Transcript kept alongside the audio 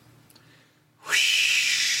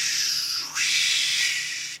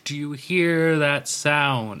Do you hear that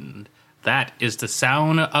sound? That is the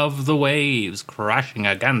sound of the waves crashing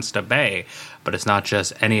against a bay. But it's not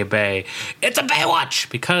just any bay. It's a Baywatch,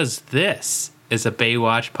 because this is a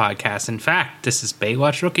Baywatch podcast. In fact, this is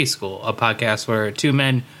Baywatch Rookie School, a podcast where two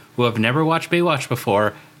men who have never watched Baywatch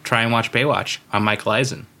before try and watch Baywatch. I'm Michael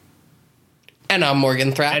Eisen. And I'm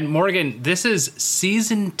Morgan Thrapp. And Morgan, this is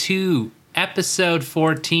Season 2, Episode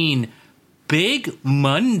 14, Big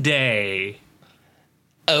Monday.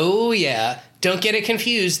 Oh, yeah. Don't get it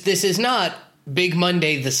confused. This is not Big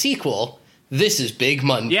Monday, the sequel. This is Big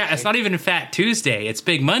Monday. Yeah, it's not even Fat Tuesday. It's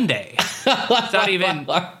Big Monday. It's not even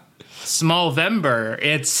Smallvember.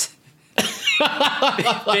 It's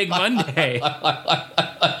Big Monday.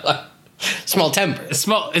 Small-temper.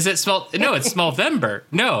 Is it small? No, it's Smallvember.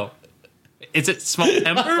 No. Is it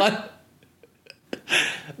Smallvember?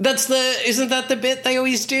 Isn't that the bit they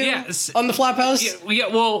always do on the Flophouse? Yeah,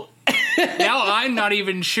 well, now I'm not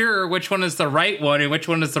even sure which one is the right one and which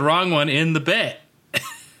one is the wrong one in the bit.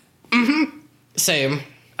 Mm-hmm. Same.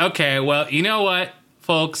 Okay, well, you know what,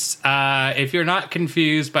 folks? If you're not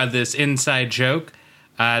confused by this inside joke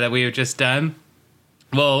that we have just done,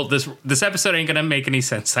 well, this episode ain't gonna make any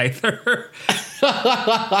sense either.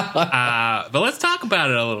 But let's talk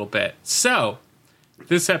about it a little bit. So,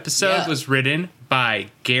 this episode was written by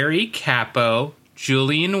Gary Capo,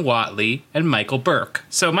 Julian Watley, and Michael Burke.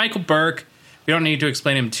 So Michael Burke, we don't need to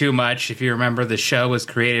explain him too much. If you remember, the show was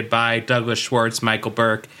created by Douglas Schwartz, Michael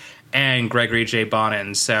Burke, and Gregory J.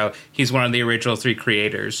 Bonin. So he's one of the original three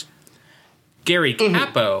creators. Gary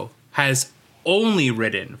Capo has only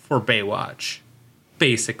written for Baywatch,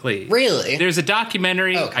 basically. Really? There's a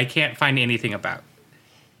documentary I can't find anything about.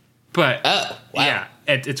 But, yeah,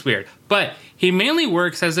 it's weird. But he mainly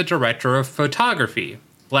works as a director of photography,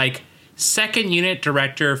 like second unit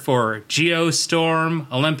director for Geostorm,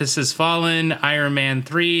 Olympus Has Fallen, Iron Man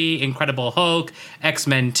 3, Incredible Hulk,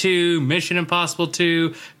 X-Men 2, Mission Impossible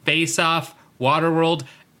 2, Face Off, Waterworld,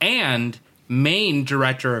 and main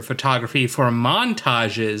director of photography for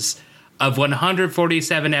montages of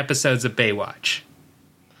 147 episodes of Baywatch.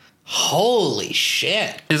 Holy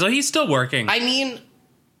shit. So he's still working. I mean,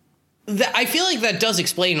 I feel like that does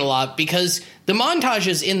explain a lot, because the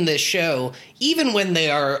montages in this show, even when they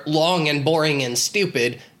are long and boring and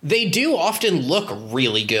stupid, they do often look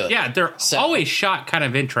really good. Yeah, they're always shot kind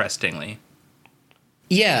of interestingly.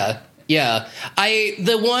 Yeah.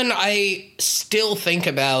 The one I still think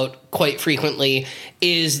about quite frequently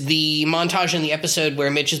is the montage in the episode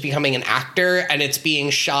where Mitch is becoming an actor, and it's being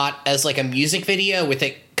shot as like a music video with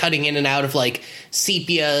it cutting in and out of like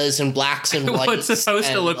sepias and blacks and whites. Well, it's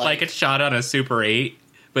supposed to look like it's shot on a Super 8,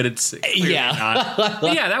 but it's clearly not.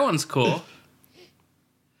 But yeah, that one's cool.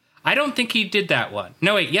 I don't think he did that one.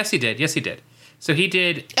 No, wait, yes he did. So he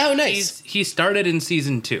did. Oh, nice. He started in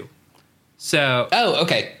season 2. So. Oh,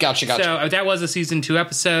 okay. Gotcha. So that was a season 2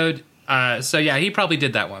 episode. So yeah, he probably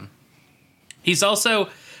did that one. He's also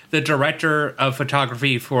the director of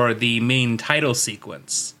photography for the main title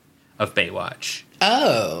sequence of Baywatch.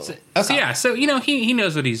 Oh, okay. So you know, he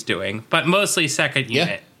knows what he's doing, but mostly second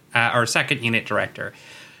unit or second unit director.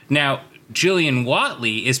 Now, Julian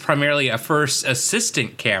Watley is primarily a first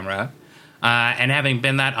assistant camera, and having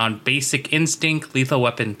been that on Basic Instinct, Lethal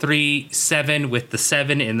Weapon 3, 7 with the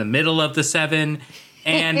 7 in the middle of the 7,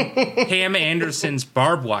 and Pam Anderson's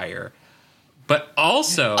Barbed Wire. But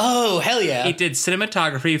also, oh hell yeah, he did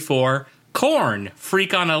cinematography for Korn,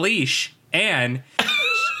 Freak on a Leash, and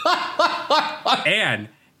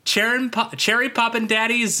Cherry Poppin'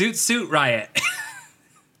 Daddy's Zoot Suit Riot.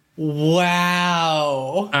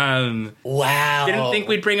 Wow. Wow. Didn't think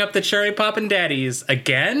we'd bring up the Cherry Poppin' Daddies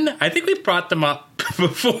again. I think we've brought them up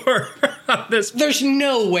before on this. There's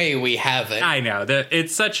no way we haven't. I know.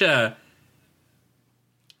 It's such a...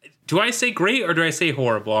 Do I say great or do I say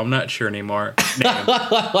horrible? I'm not sure anymore.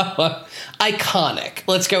 Iconic.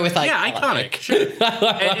 Let's go with iconic. Yeah, iconic. Sure.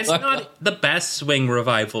 It's not the best swing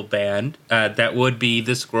revival band. That would be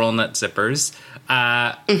the Squirrel Nut Zippers.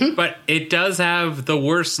 But it does have the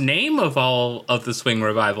worst name of all of the swing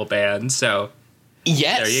revival bands. So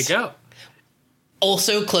yes, there you go.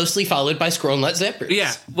 Also closely followed by Squirrel Nut Zippers.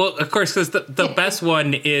 Yeah, well, of course, because the best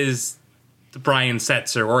one is the Brian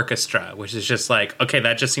Setzer Orchestra, which is just like, okay,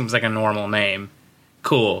 that just seems like a normal name.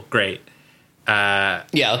 Cool, great.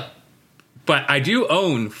 Yeah. But I do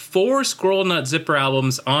own 4 Squirrel Nut Zipper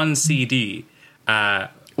albums on CD.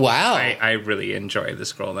 Wow. I really enjoy the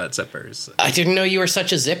Squirrel Nut Zippers. I didn't know you were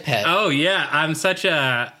such a zip head. Oh, yeah, I'm such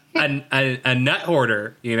a nut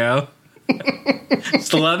hoarder, you know?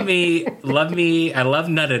 Just love me, I love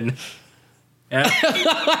nuttin'. Yeah.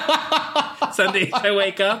 Some days I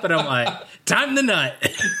wake up and I'm like, time to nut.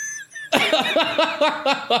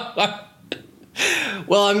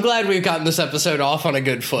 Well, I'm glad we've gotten this episode off on a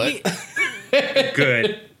good foot.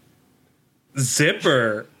 Good.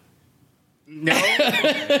 Zipper. No.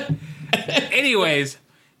 Anyways,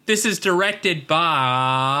 this is directed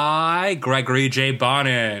by Gregory J.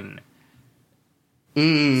 Bonin.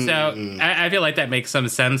 So I feel like that makes some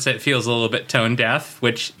sense. It feels a little bit tone deaf,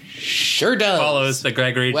 which sure does. Follows the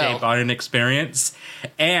Gregory J. Bonin experience.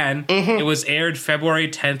 And it was aired February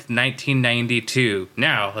 10th, 1992.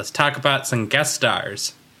 Now, let's talk about some guest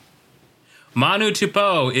stars. Manu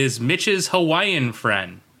Tupo is Mitch's Hawaiian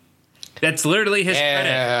friend. That's literally his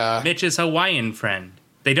credit. Mitch's Hawaiian friend.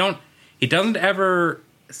 He doesn't ever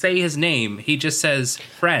say his name. He just says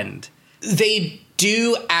friend. They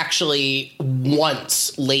do actually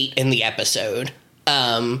once late in the episode.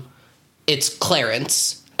 It's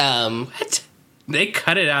Clarence. What? They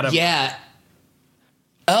cut it out of... Yeah.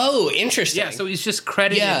 Oh, interesting. Yeah, so he's just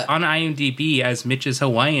credited on IMDb as Mitch's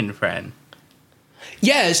Hawaiian friend.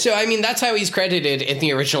 Yeah, so I mean, that's how he's credited in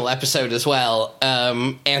the original episode as well,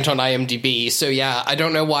 and on IMDb. So yeah, I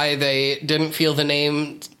don't know why they didn't feel the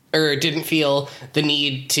name, or didn't feel the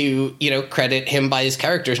need to, credit him by his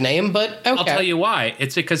character's name, but okay. I'll tell you why.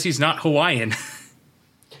 It's because he's not Hawaiian.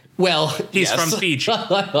 Well, he's from Fiji.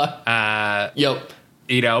 Yep.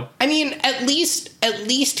 I mean, at least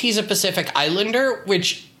he's a Pacific Islander,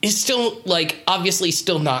 which is still, obviously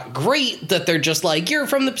still not great that they're just you're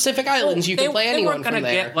from the Pacific Islands, you can play anyone from there.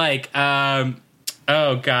 They weren't gonna get,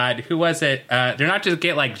 oh, God, who was it? They're not just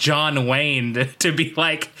get, John Wayne to be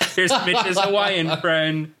here's Mitch's Hawaiian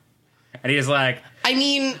friend. And he's like, I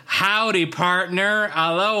mean... Howdy, partner.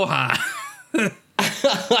 Aloha.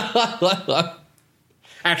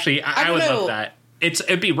 Actually, I would love that.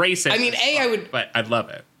 It'd be racist. I mean, I would... But I'd love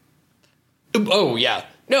it. Oh, yeah.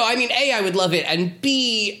 No, I mean, I would love it. And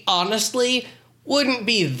B, honestly, wouldn't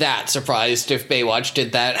be that surprised if Baywatch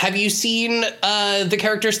did that. Have you seen the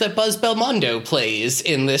characters that Buzz Belmondo plays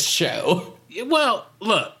in this show? Well,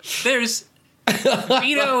 look, there's...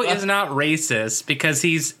 Vito is not racist because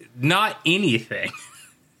he's not anything.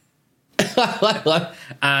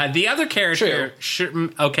 The other character...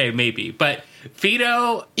 okay, maybe. But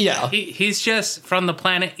Vito... Yeah. He's just from the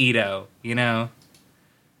planet Ito,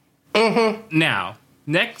 Mm-hmm. Now...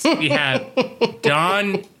 Next, we have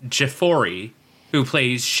Dawn Jafori, who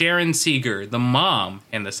plays Sharon Seeger, the mom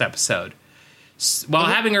in this episode. While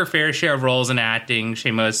having her fair share of roles in acting, she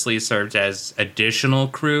mostly served as additional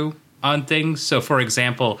crew on things. So, for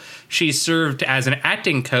example, she served as an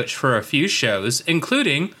acting coach for a few shows,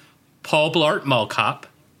 including Paul Blart Mall Cop,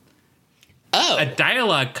 a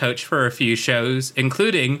dialogue coach for a few shows,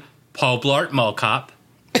 including Paul Blart Mall Cop,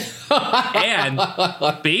 and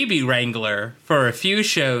Baby Wrangler for a few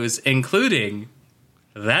shows, including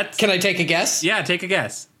that. Can I take a guess? Yeah, take a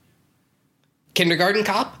guess. Kindergarten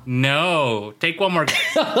Cop? No. Take one more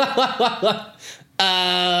guess.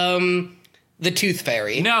 The Tooth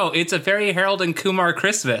Fairy. No, it's a very Harold and Kumar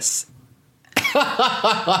Christmas.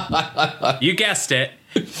 You guessed it.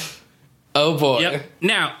 Oh, boy. Yep.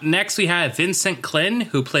 Now, next we have Vincent Klin,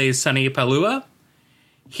 who plays Sonny Palua.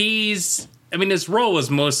 His role was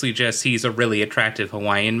mostly just he's a really attractive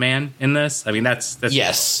Hawaiian man in this. I mean, that's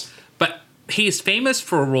yes. But he's famous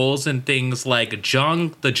for roles in things like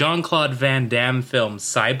the Jean-Claude Van Damme film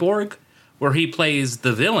Cyborg, where he plays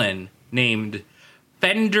the villain named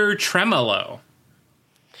Fender Tremolo.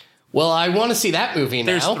 Well, I want to see that movie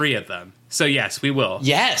now. There's 3 of them. So, yes, we will.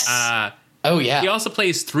 Yes. Oh, yeah. He also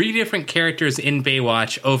plays 3 different characters in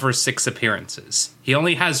Baywatch over 6 appearances. He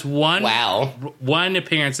only has one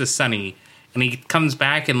appearance as Sonny, and he comes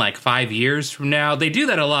back in 5 years from now. They do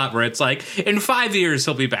that a lot, where it's in 5 years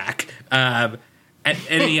he'll be back. And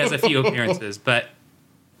he has a few appearances. But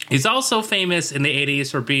he's also famous in the 80s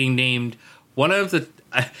for being named one of the...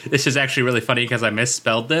 this is actually really funny because I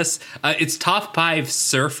misspelled this. It's top 5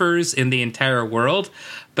 surfers in the entire world.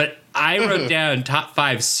 But I wrote down top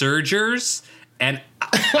 5 surgers. And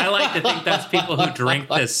I like to think that's people who drink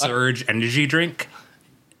the Surge energy drink.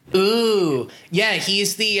 Ooh, yeah,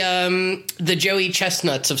 he's the Joey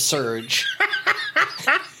Chestnuts of Surge.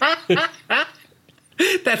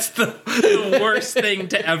 That's the worst thing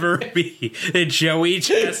to ever be. The Joey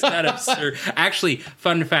Chestnut of Surge. Actually,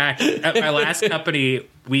 fun fact, at my last company,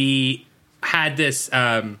 we had this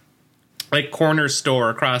corner store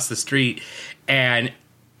across the street, and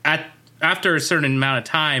after a certain amount of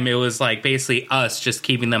time, it was basically us just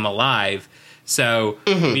keeping them alive. So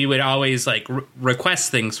we would always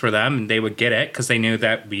request things for them, and they would get it because they knew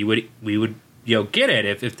that we would get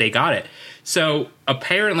it if they got it. So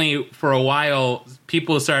apparently for a while,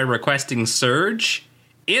 people started requesting Surge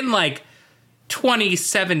in like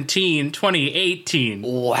 2017, 2018.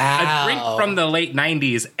 Wow. A drink from the late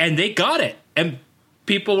 90s, and they got it. And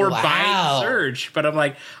people were buying Surge. But I'm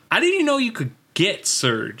like, I didn't even know you could get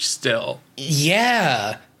Surge still.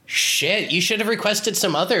 Yeah. Shit. You should have requested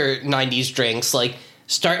some other 90s drinks, like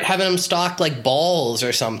start having them stock like Balls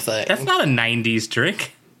or something. That's not a 90s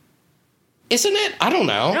drink. Isn't it? I don't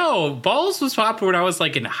know. No, Balls was popular when I was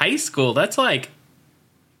like in high school. That's like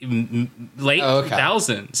late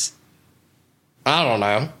 2000s. I don't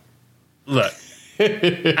know. Look,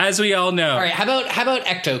 as we all know. All right, how about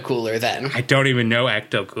Ecto Cooler then? I don't even know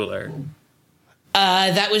Ecto Cooler.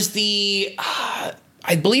 That was the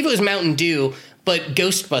I believe it was Mountain Dew, but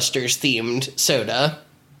Ghostbusters themed soda.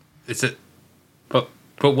 Is it? But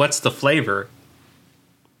what's the flavor?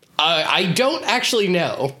 I don't actually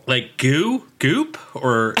know. Like goop,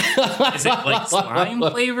 or is it like slime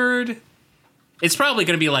flavored? It's probably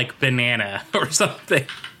going to be like banana or something.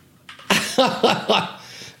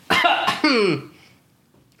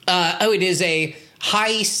 It is a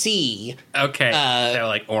High C. Okay, so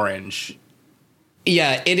like orange.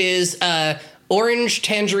 Yeah, it is orange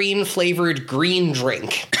tangerine flavored green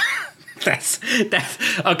drink. That's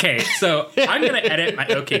okay. So I'm gonna edit my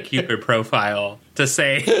OkCupid profile to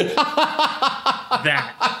say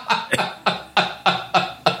that.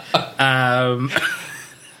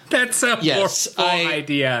 That's a horrible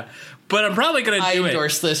idea, but I'm probably gonna do it. I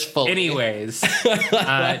endorse this fully. Anyways,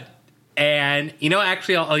 and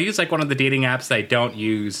actually, I'll use like one of the dating apps I don't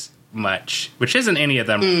use much, which isn't any of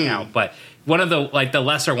them right now, but one of the like the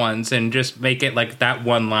lesser ones, and just make it like that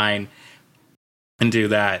one line, and do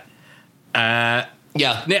that. Yeah.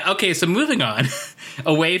 Okay, so moving on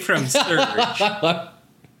away from Surge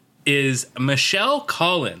is Michelle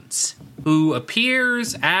Collins, who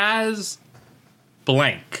appears as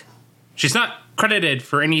blank. She's not credited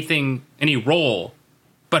for any role,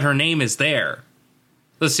 but her name is there.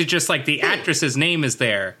 This is just like the actress's name is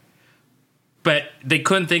there, but they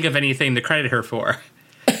couldn't think of anything to credit her for.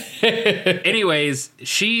 Anyways,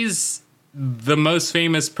 she's the most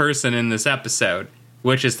famous person in this episode,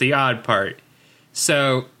 which is the odd part.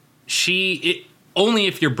 So only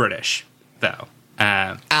if you're British, though.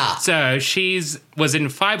 So was in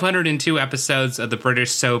 502 episodes of the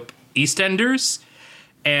British soap EastEnders,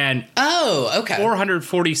 and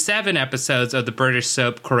 447 episodes of the British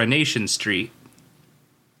soap Coronation Street.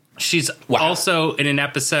 She's also in an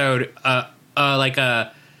episode, like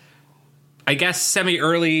a, I guess,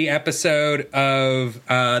 semi-early episode of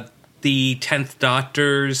the 10th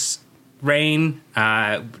Doctor's reign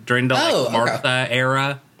during the Martha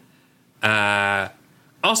era.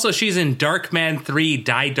 Also, she's in Darkman 3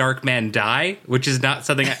 Die Darkman Die, which is not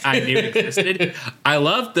something I knew existed. I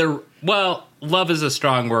love love is a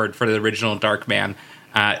strong word for the original Darkman.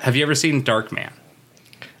 Have you ever seen Darkman?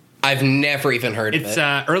 I've never even heard of it. It's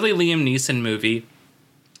an early Liam Neeson movie.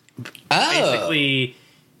 Basically,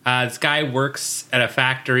 this guy works at a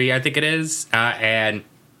factory, I think it is,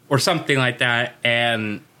 or something like that,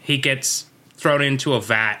 and he gets thrown into a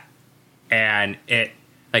vat, and it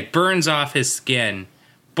like burns off his skin,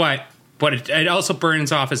 but it also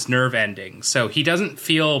burns off his nerve endings, so he doesn't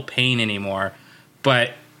feel pain anymore.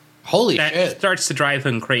 But that starts to drive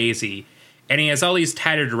him crazy, and he has all these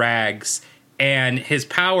tattered rags, and his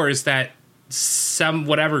power is that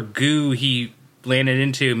whatever goo he landed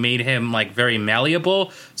into made him like very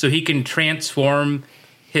malleable, so he can transform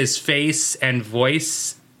his face and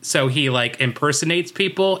voice. So he like impersonates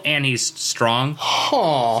people, and he's strong.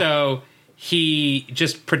 So he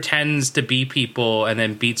just pretends to be people and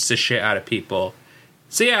then beats the shit out of people.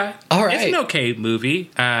 So yeah, it's an okay movie.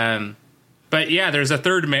 But yeah, there's a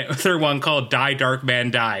third one called Die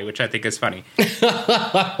Darkman Die, which I think is funny.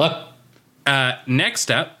 Next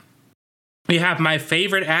up, we have my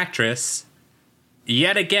favorite actress,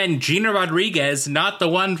 yet again, Gina Rodriguez, not the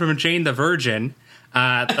one from Jane the Virgin.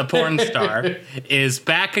 The porn star, is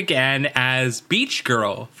back again as Beach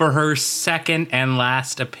Girl for her second and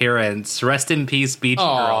last appearance. Rest in peace, Beach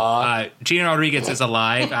Girl. Gina Rodriguez is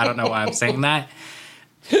alive. I don't know why I'm saying that.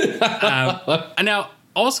 Now,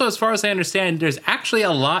 also, as far as I understand, there's actually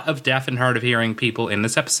a lot of deaf and hard of hearing people in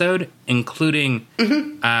this episode, including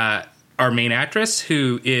our main actress,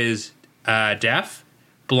 who is deaf,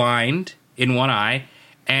 blind in one eye,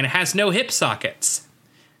 and has no hip sockets.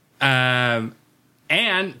 And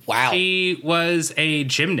she was a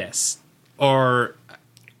gymnast.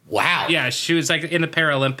 Yeah, she was like in the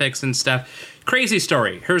Paralympics and stuff. Crazy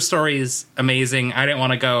story. Her story is amazing. I didn't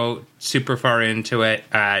want to go super far into it.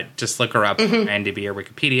 Just look her up on IMDb or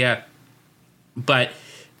Wikipedia. but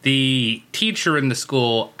the teacher in the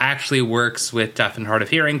school actually works with deaf and hard of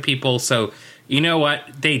hearing people. So you know what?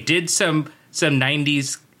 They did some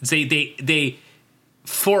 90s. They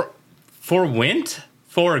forwent.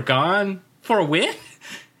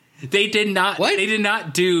 They did not. What? They did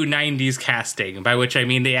not do 90s casting, by which I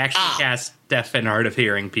mean they actually cast deaf and hard of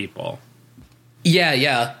hearing people.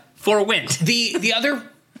 Yeah. Forwent. The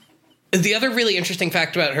other really interesting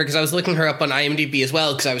fact about her, because I was looking her up on IMDb as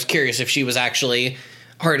well, because I was curious if she was actually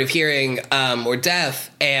hard of hearing or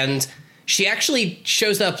deaf, and she actually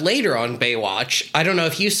shows up later on Baywatch. I don't know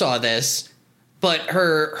if you saw this, but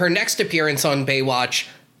her next appearance on Baywatch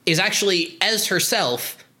is actually as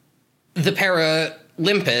herself, the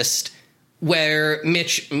Paralympist, where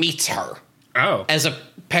Mitch meets her as a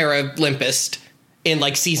Paralympist in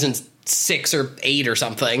like season 6 or 8 or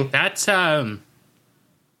something. That's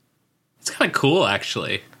it's kind of cool,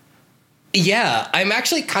 actually. Yeah, I'm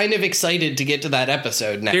actually kind of excited to get to that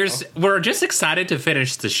episode now. We're just excited to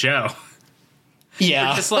finish the show. Yeah.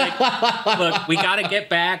 We're just like, look, we got to get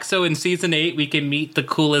back so in season 8 we can meet the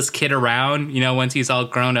coolest kid around, once he's all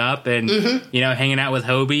grown up and, hanging out with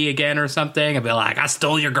Hobie again or something and be like, I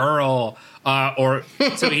stole your girl. Or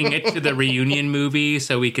so we can get to the reunion movie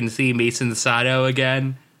so we can see Mason Sato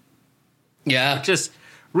again. Yeah. Just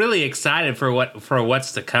really excited for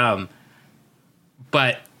what's to come.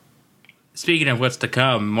 But speaking of what's to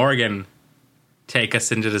come, Morgan, take us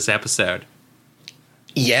into this episode.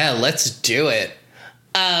 Yeah, let's do it.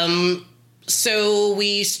 So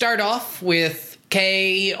we start off with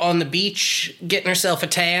Kay on the beach getting herself a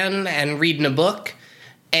tan and reading a book.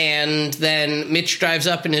 And then Mitch drives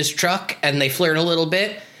up in his truck and they flirt a little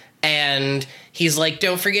bit. And he's like,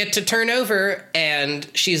 don't forget to turn over. And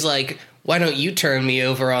she's like, why don't you turn me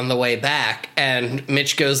over on the way back? And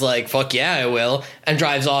Mitch goes like, fuck yeah, I will, and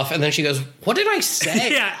drives off. And then she goes, what did I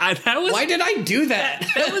say? Why did I do that?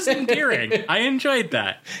 That was endearing. I enjoyed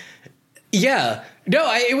that. Yeah. No,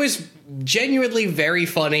 it was genuinely very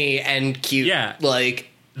funny and cute. Yeah.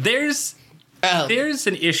 Like, there's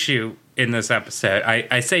an issue in this episode.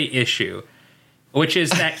 I say issue, which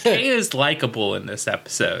is that Kay is likable in this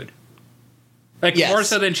episode. Like, more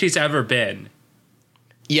so than she's ever been.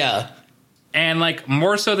 Yeah. And, like,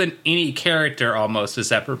 more so than any character almost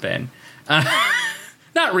has ever been.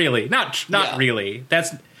 Not really. Not really.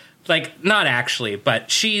 That's, like, not actually.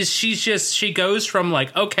 But she goes from,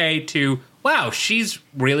 like, okay to, wow, she's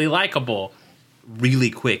really likable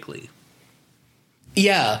really quickly.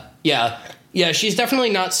 Yeah. Yeah, she's definitely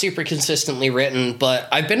not super consistently written, but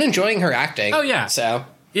I've been enjoying her acting. Oh, yeah. So.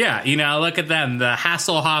 Yeah, look at them. The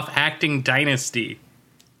Hasselhoff acting dynasty.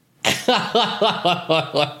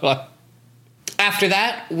 After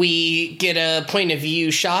that, we get a point of view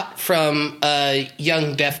shot from a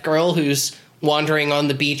young deaf girl who's wandering on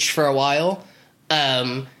the beach for a while.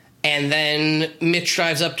 And then Mitch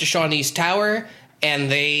drives up to Shawnee's tower,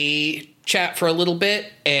 and they chat for a little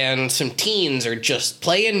bit, and some teens are just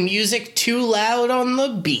playing music too loud on the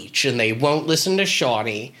beach, and they won't listen to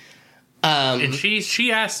Shawnee. And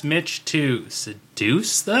she asked Mitch to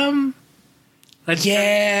seduce them?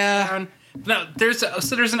 Yeah. Now, there's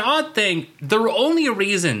an odd thing. The only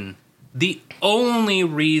reason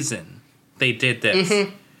they did this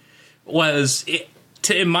was,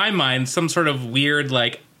 in my mind, some sort of weird,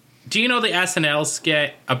 like, do you know the SNL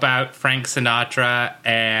skit about Frank Sinatra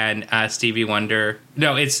and Stevie Wonder?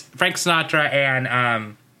 No, it's Frank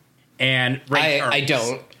Sinatra and Ray Charles. I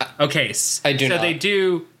don't. Okay, I do not. So they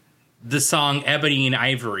do the song Ebony and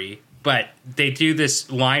Ivory, but they do this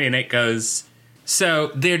line and it goes...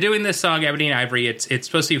 So they're doing this song, Ebony and Ivory. It's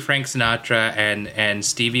supposed to be Frank Sinatra and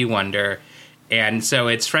Stevie Wonder. And so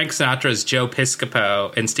it's Frank Sinatra's Joe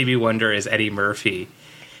Piscopo and Stevie Wonder is Eddie Murphy.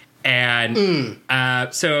 And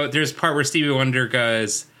so there's a part where Stevie Wonder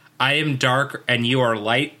goes, I am dark and you are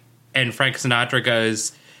light. And Frank Sinatra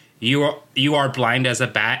goes, you are blind as a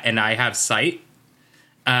bat and I have sight.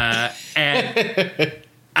 And...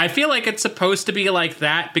 I feel like it's supposed to be like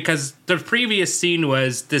that because the previous scene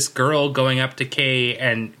was this girl going up to Kay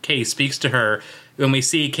and Kay speaks to her when we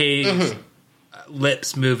see Kay's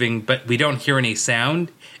lips moving, but we don't hear any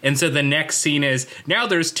sound. And so the next scene is now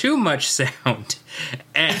there's too much sound.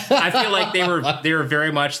 And I feel like they were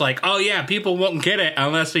very much like, oh yeah, people won't get it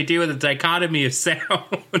unless we do with a dichotomy of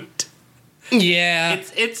sound. Yeah.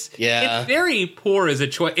 It's very poor as a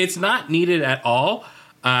choice. It's not needed at all.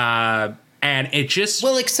 And it just...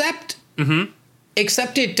 Well, except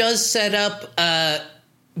it does set up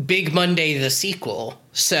Big Monday the sequel.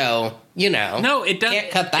 So, No, it doesn't.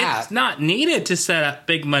 Can't cut that. It's not needed to set up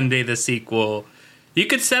Big Monday the sequel. You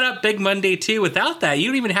could set up Big Monday 2 without that. You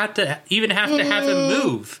don't even have to have him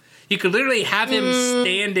move. You could literally have him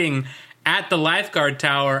standing at the lifeguard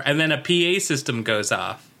tower, and then a PA system goes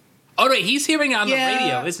off. Oh, wait, he's hearing it on the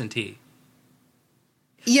radio, isn't he?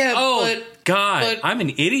 Yeah, Oh, God, I'm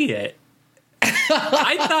an idiot.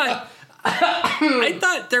 I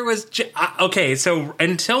thought there was... Okay, so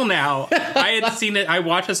until now, I had seen it... I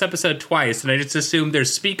watched this episode twice, and I just assumed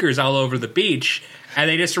there's speakers all over the beach, and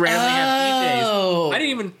they just randomly have DJs. I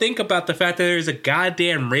didn't even think about the fact that there's a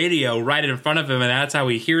goddamn radio right in front of him, and that's how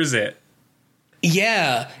he hears it.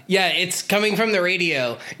 Yeah, it's coming from the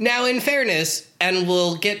radio. Now, in fairness, and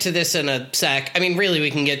we'll get to this in a sec, I mean, really, we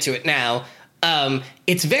can get to it now.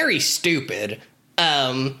 It's very stupid,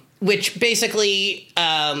 which basically,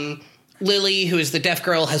 Lily, who is the deaf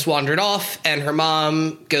girl, has wandered off, and her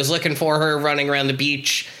mom goes looking for her, running around the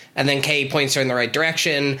beach, and then Kay points her in the right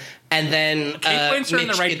direction, and then Kay points her in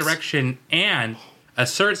the right direction and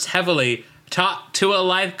asserts heavily, talk to a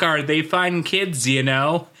lifeguard, they find kids, you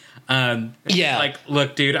know? Like,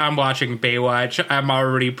 look, dude, I'm watching Baywatch. I'm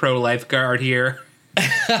already pro lifeguard here.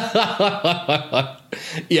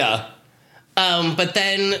 Yeah. But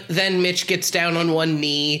then Mitch gets down on one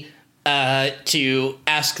knee to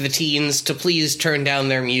ask the teens to please turn down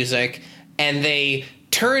their music, and they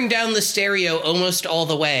turn down the stereo almost all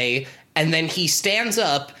the way, and then he stands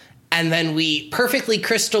up, and then we perfectly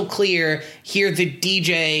crystal clear hear the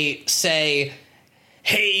DJ say,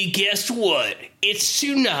 "Hey, guess what? It's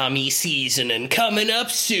tsunami season, and coming up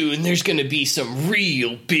soon, there's gonna be some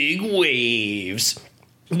real big waves.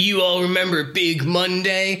 You all remember Big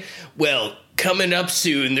Monday? Well, coming up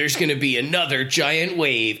soon, there's gonna be another giant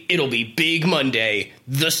wave. It'll be Big Monday,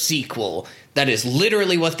 the sequel." That is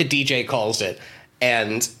literally what the DJ calls it,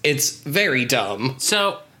 and it's very dumb.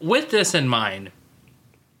 So, with this in mind,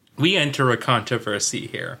 we enter a controversy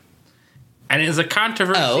here. And it is a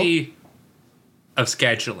controversy of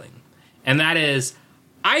scheduling. And that is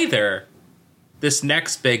either this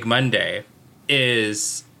next Big Monday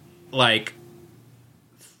is like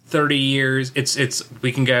 30 years,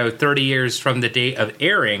 we can go 30 years from the date of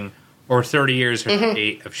airing or 30 years from the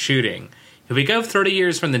date of shooting. If we go 30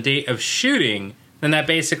 years from the date of shooting, then that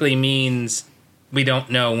basically means we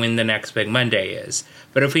don't know when the next Big Monday is.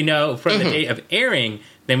 But if we know from the date of airing,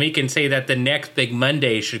 then we can say that the next Big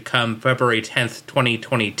Monday should come February 10th,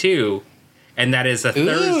 2022. And that is a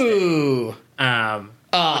Thursday,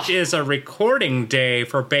 which is a recording day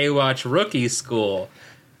for Baywatch Rookie School.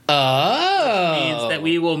 Oh. Which means that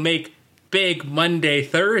we will make Big Monday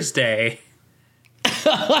Thursday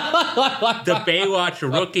the Baywatch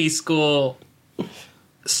Rookie School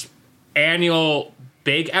annual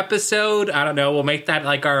big episode. I don't know. We'll make that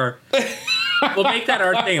like our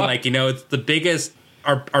thing. Like, you know, it's the biggest,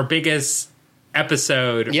 our biggest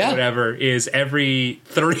episode or whatever is every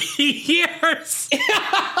 30 years.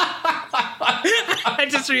 I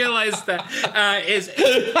just realized that is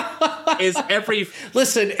every...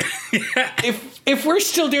 Listen, if we're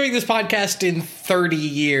still doing this podcast in 30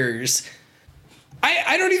 years,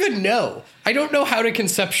 I don't even know. I don't know how to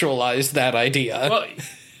conceptualize that idea.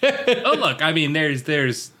 Well, look, I mean,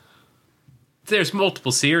 there's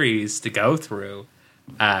multiple series to go through.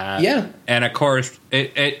 And of course,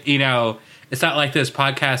 it you know, it's not like this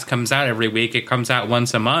podcast comes out every week. It comes out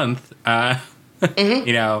once a month.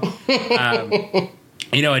 You know,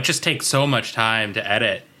 it just takes so much time to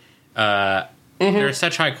edit. There's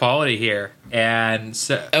such high quality here, and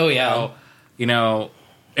so you know,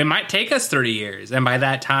 it might take us 30 years, and by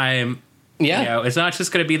that time, you know, it's not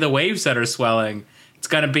just going to be the waves that are swelling; it's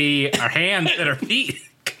going to be our hands and our feet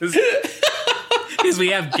because we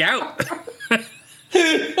have gout.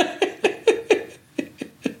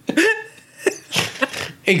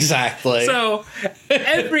 Exactly. So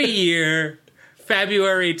every year,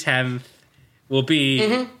 February 10th will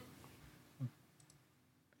be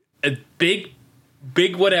a big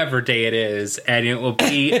whatever day it is, and it will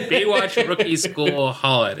be a Baywatch Rookie School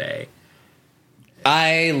holiday.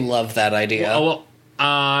 I love that idea. Well,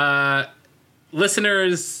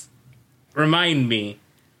 listeners, remind me,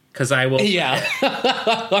 because I will forget.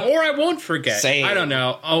 Or I won't forget. Same. I don't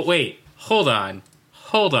know. Oh, wait. Hold on.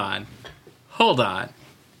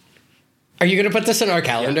 Are you going to put this in our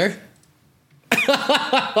calendar?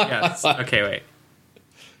 Yes. Okay, wait.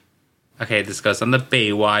 Okay, this goes on the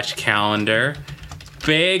Baywatch calendar.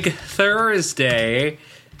 Big Thursday.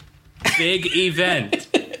 Big event.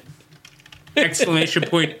 Exclamation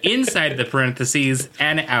point inside the parentheses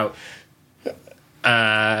and out.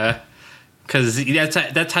 Because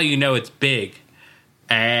that's how you know it's big.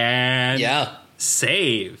 And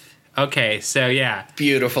save. Okay, so yeah.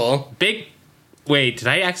 Beautiful. Big... Wait, did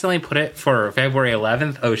I accidentally put it for February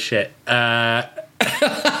 11th? Oh, shit.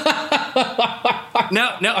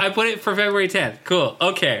 No, I put it for February 10th. Cool.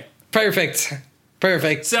 Okay.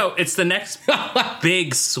 Perfect. So it's the next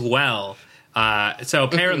big swell. So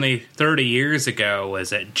apparently 30 years ago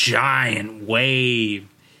was a giant wave.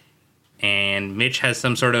 And Mitch has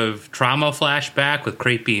some sort of trauma flashback with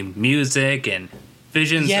creepy music and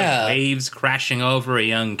visions of waves crashing over a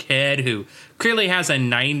young kid who clearly has a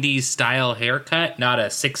 90s style haircut, not a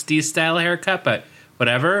 60s style haircut, but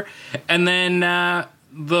whatever. And then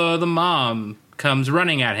the mom comes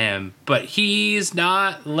running at him, but he's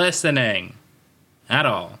not listening at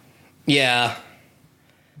all. Yeah.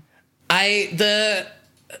 The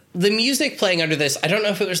music playing under this, I don't know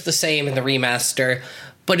if it was the same in the remaster,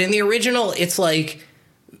 but in the original, it's like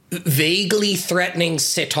vaguely threatening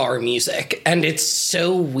sitar music, and it's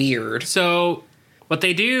so weird. So what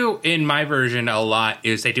they do in my version a lot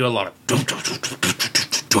is they do a lot of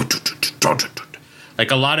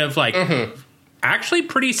like a lot of like actually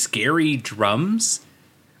pretty scary drums.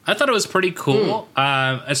 I thought it was pretty cool,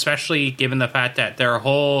 especially given the fact that their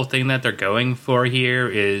whole thing that they're going for here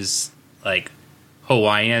is like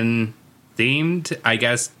Hawaiian themed, I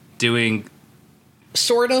guess, doing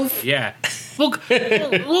sort of. Yeah. We'll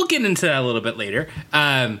get into that a little bit later.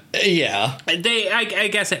 Yeah. I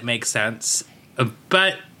guess it makes sense.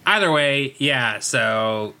 But either way, yeah,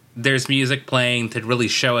 so there's music playing to really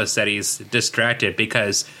show us that he's distracted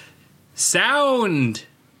because sound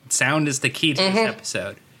is the key to this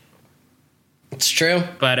episode. It's true.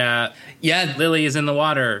 But yeah, Lily is in the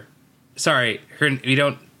water. Sorry,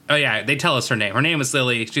 they tell us her name. Her name is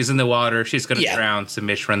Lily. She's in the water. She's going to drown, so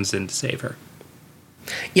Mitch runs in to save her.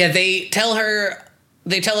 Yeah, they tell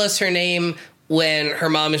us her name when her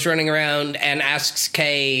mom is running around and asks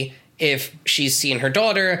Kay if she's seen her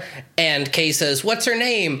daughter, and Kay says, "What's her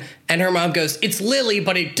name?" And her mom goes, "It's Lily,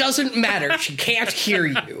 but it doesn't matter. She can't hear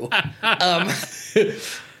you."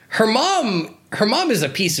 Her mom is a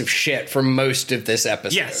piece of shit for most of this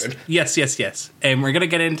episode. Yes. And we're going to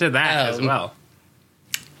get into that as well.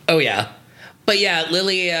 Oh, yeah. But yeah,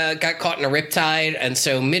 Lily got caught in a riptide, and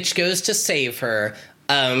so Mitch goes to save her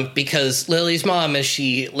because Lily's mom, as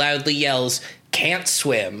she loudly yells, can't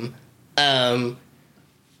swim. I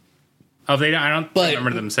don't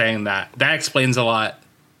remember them saying that. That explains a lot.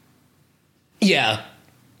 Yeah.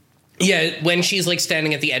 Yeah, when she's like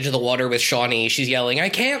standing at the edge of the water with Shawnee, she's yelling, "I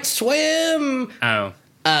can't swim!" Oh.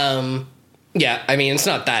 Yeah, I mean, it's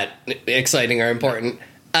not that exciting or important.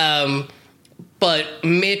 But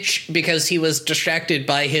Mitch, because he was distracted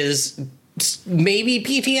by his maybe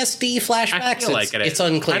PTSD flashbacks, I feel like it's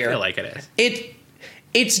unclear. I feel like it is.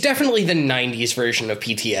 It's definitely the 90s version of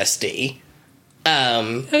PTSD. I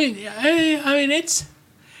mean, it's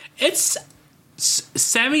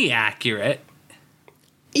semi-accurate.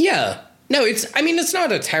 Yeah. No, it's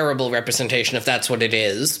not a terrible representation if that's what it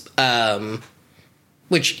is.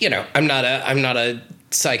 Which, I'm not a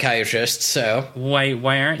psychiatrist, so. Why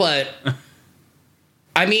aren't you? But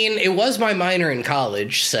I mean, it was my minor in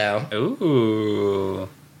college, so. Ooh.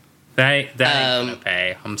 That ain't gonna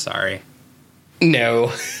pay. I'm sorry.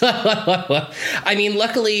 No. I mean,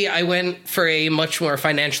 luckily I went for a much more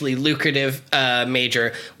financially lucrative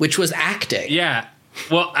major, which was acting. Yeah.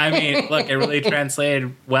 Well, I mean, look, it really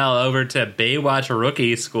translated well over to Baywatch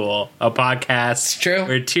Rookie School, a podcast it's true.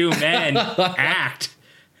 where two men act.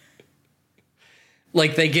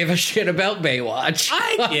 Like they give a shit about Baywatch.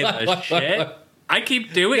 I give a shit. I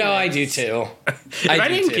keep doing it. No, I do too. If I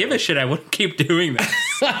didn't give a shit, I wouldn't keep doing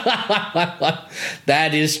that.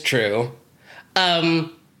 That is true.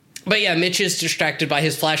 But yeah, Mitch is distracted by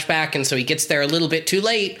his flashback, and so he gets there a little bit too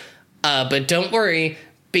late. But don't worry,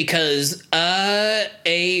 because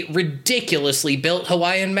a ridiculously built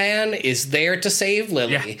Hawaiian man is there to save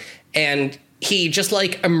Lily. Yeah. And he just,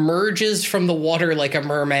 like, emerges from the water like a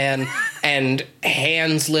merman and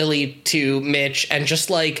hands Lily to Mitch and just,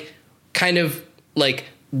 like, kind of, like,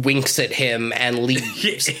 winks at him and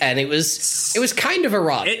leaves. And it was kind of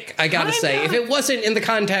erotic, I gotta say. If it wasn't in the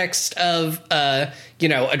context of, a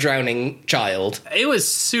drowning child. It was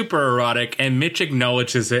super erotic, and Mitch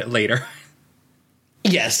acknowledges it later.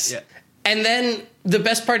 Yes. Yeah. And then the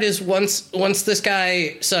best part is once this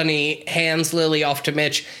guy, Sonny, hands Lily off to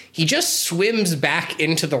Mitch, he just swims back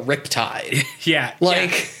into the riptide. Yeah.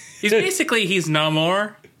 Like... Yeah. He's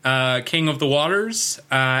Namor, king of the waters,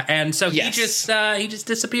 and so he just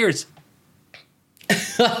disappears.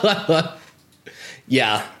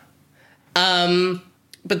 Yeah.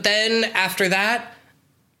 But then after that,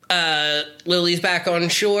 Lily's back on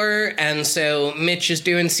shore, and so Mitch is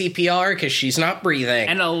doing CPR because she's not breathing.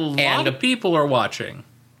 And a lot of people are watching.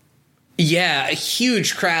 Yeah, a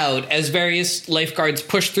huge crowd as various lifeguards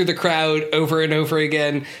push through the crowd over and over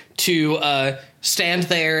again to stand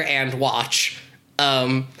there and watch.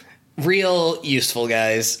 Real useful,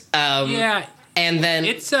 guys. Yeah. And then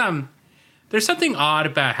It's, there's something odd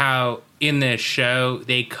about how in this show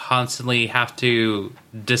they constantly have to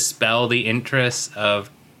dispel the interest of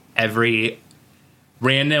every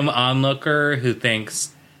random onlooker who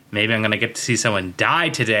thinks maybe I'm going to get to see someone die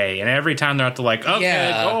today. And every time they're to like,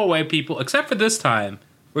 okay, go away, people. Except for this time,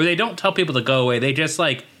 where they don't tell people to go away. They just,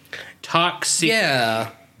 like, talk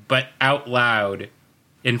secretly, but out loud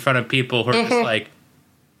in front of people who are just like,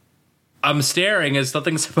 I'm staring. Is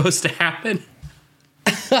something supposed to happen?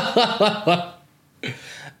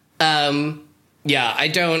 Yeah, I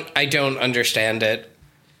don't understand it.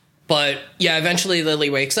 But yeah, eventually Lily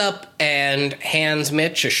wakes up and hands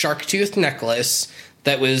Mitch a shark-toothed necklace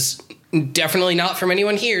that was definitely not from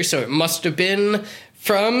anyone here, so it must have been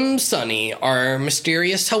from Sunny, our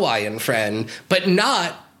mysterious Hawaiian friend. But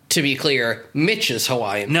not, to be clear, Mitch's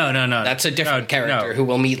Hawaiian. No. That's a different character who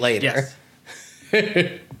we'll meet later.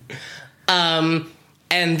 Yes. And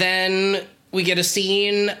then we get a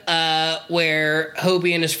scene where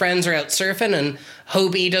Hobie and his friends are out surfing, and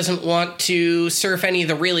Hobie doesn't want to surf any of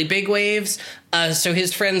the really big waves, so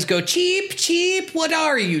his friends go, cheap, cheap, what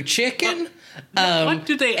are you, chicken? What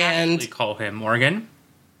do they actually call him, Morgan?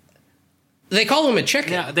 They call him a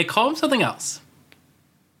chicken. Yeah, they call him something else.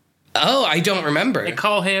 Oh, I don't remember. They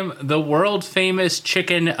call him the world-famous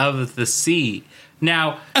chicken of the sea.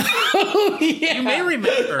 Now, you may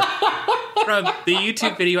remember from the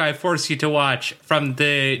YouTube video I forced you to watch from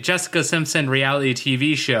the Jessica Simpson reality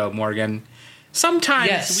TV show, Morgan,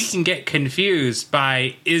 sometimes we can get confused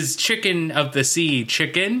by, is chicken of the sea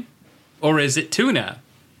chicken or is it tuna?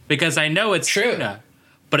 Because I know it's tuna,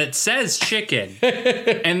 but it says chicken.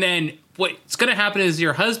 And then what's going to happen is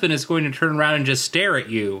your husband is going to turn around and just stare at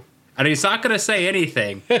you. And he's not going to say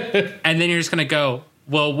anything. And then you're just going to go,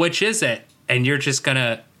 well, which is it? And you're just going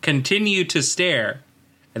to continue to stare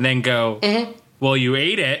and then go, well, you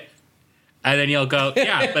ate it. And then you'll go,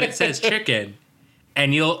 yeah, but it says chicken.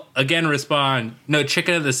 And you'll again respond, no,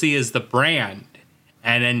 Chicken of the Sea is the brand.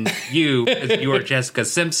 And then you, as you are Jessica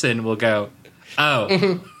Simpson, will go,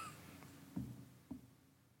 oh.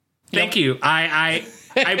 Thank you. I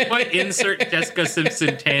put insert Jessica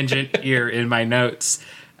Simpson tangent here in my notes.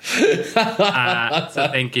 So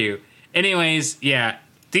thank you. Anyways, yeah.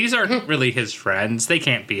 These aren't really his friends. They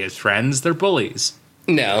can't be his friends. They're bullies.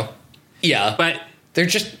 No. Yeah. But they're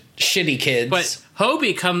just shitty kids. But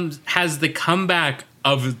Hobie has the comeback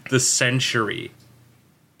of the century.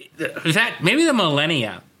 Maybe the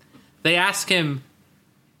millennia. They ask him,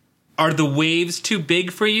 are the waves too big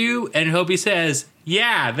for you? And Hobie says,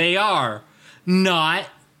 yeah, they are. Not.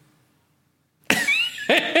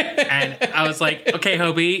 And I was like, okay,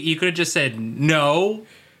 Hobie, you could have just said no.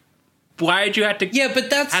 Why did you have to? Yeah,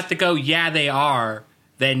 but have to go. Yeah, they are.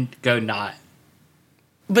 Then go not.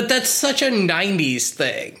 But that's such a '90s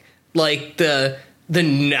thing, like the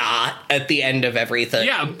not at the end of everything.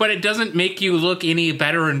 Yeah, but it doesn't make you look any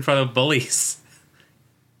better in front of bullies.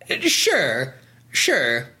 Sure,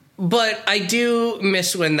 but I do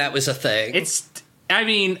miss when that was a thing. I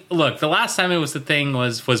mean, look, the last time it was the thing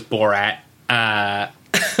was Borat.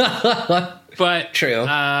 But true.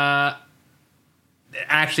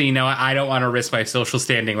 Actually, you know, I don't want to risk my social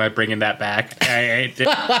standing by bringing that back. I ain't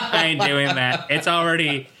doing that. It's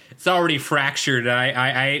already fractured.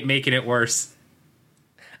 I ain't making it worse.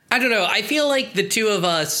 I don't know. I feel like the two of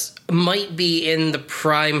us might be in the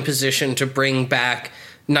prime position to bring back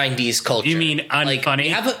 90s culture. You mean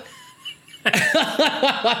unfunny?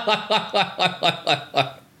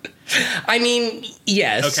 I mean,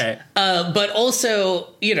 yes. Okay. But also,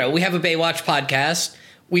 you know, we have a Baywatch podcast.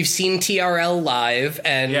 We've seen TRL live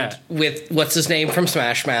and with what's his name from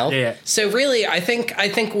Smash Mouth. Yeah. So really, I think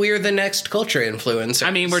we're the next culture influencers.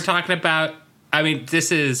 I mean, we're talking about. I mean, this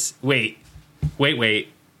is wait.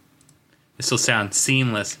 This will sound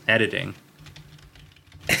seamless editing.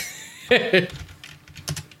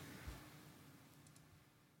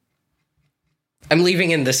 I'm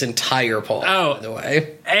leaving in this entire poll, by the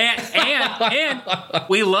way. And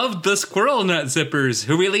we loved the Squirrel Nut Zippers,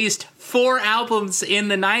 who released 4 albums in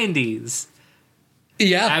the 90s.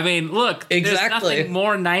 Yeah. I mean, look, exactly. There's nothing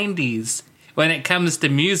more 90s when it comes to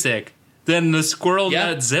music than the Squirrel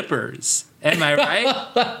Nut Zippers. Am I right?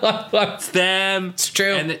 It's them. It's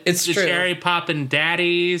true. And it's the Cherry Poppin'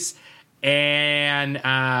 Daddies. And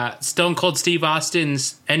Stone Cold Steve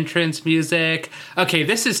Austin's entrance music. Okay,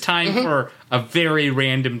 this is time for a very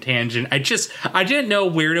random tangent. I didn't know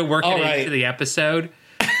where to work into the episode,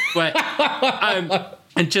 but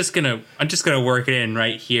I'm just gonna work it in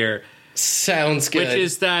right here. Sounds good. Which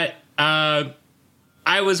is that I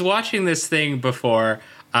I was watching this thing before,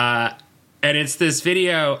 and it's this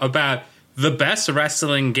video about the best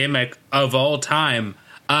wrestling gimmick of all time.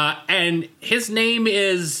 And his name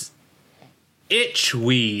is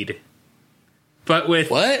Itchweed, but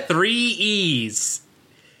with what? 3 E's.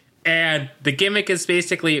 And the gimmick is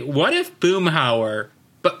basically, what if Boomhauer,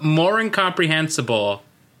 but more incomprehensible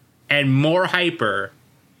and more hyper,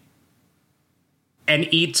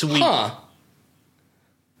 and eats weed? Huh.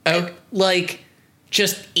 Oh, like,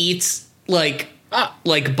 just eats, like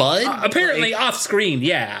Bud? Apparently like, off screen,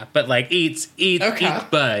 yeah, but like eats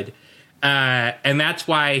Bud. And that's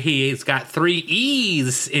why he's got 3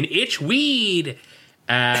 E's in Itchweed.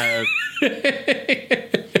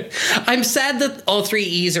 I'm sad that all 3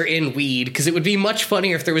 E's are in weed, because it would be much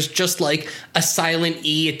funnier if there was just like a silent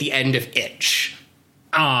E at the end of itch.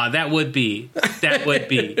 That would be.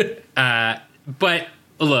 But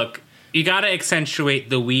look, you got to accentuate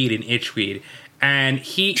the weed in Itchweed. And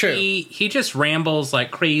he just rambles like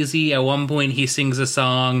crazy. At one point, he sings a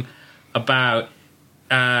song about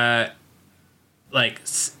like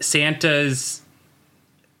Santa's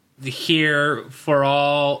here for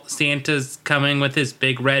all. Santa's coming with his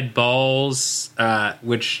big red balls,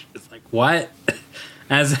 which is like, what?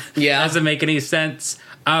 Doesn't make any sense.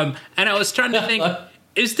 And I was trying to think,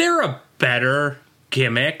 is there a better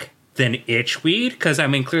gimmick than Itchweed? Because I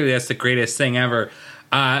mean, clearly that's the greatest thing ever.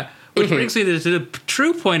 Which brings me to the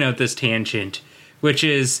true point of this tangent, which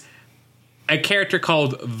is a character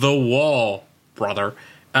called the Wall Brother.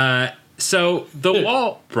 So the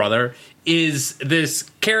Wall Brother is this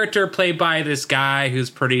character played by this guy who's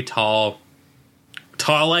pretty tall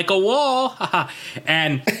like a wall,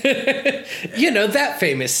 and that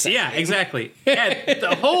famous saying. Yeah, exactly. And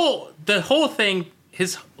the whole thing,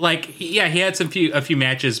 he had a few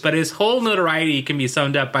matches, but his whole notoriety can be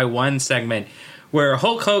summed up by one segment where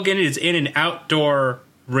Hulk Hogan is in an outdoor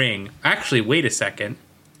ring. Actually, wait a second.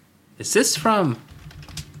 Is this from...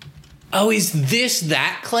 Oh, is this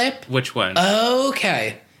that clip? Which one?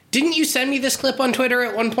 Okay. Didn't you send me this clip on Twitter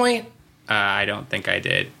at one point? I don't think I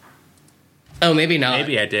did. Oh, maybe not.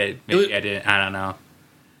 Maybe I did. Maybe I didn't. I don't know.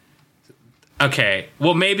 Okay.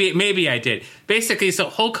 Well, maybe I did. Basically, so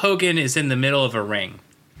Hulk Hogan is in the middle of a ring.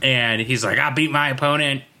 And he's like, I beat my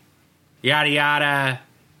opponent. Yada, yada.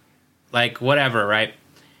 Like, whatever, right?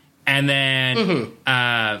 And then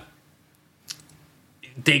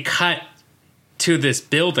they cut to this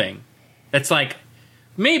building that's like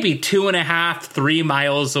maybe 2.5, 3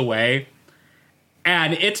 miles away.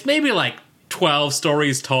 And it's maybe like 12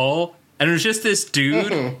 stories tall. And there's just this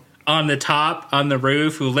dude on the top, on the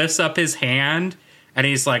roof, who lifts up his hand. And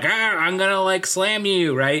he's like, I'm going to like slam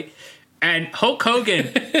you, right? And Hulk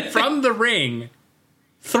Hogan from the ring,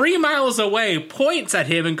 3 miles away, points at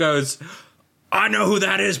him and goes, I know who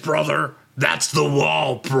that is, brother. That's the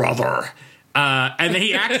Wall, brother. And then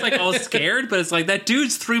he acts like all scared, but it's like, that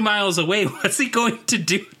dude's 3 miles away. What's he going to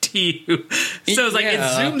do to you? So it's like, it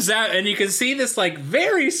zooms out and you can see this like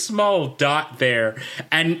very small dot there.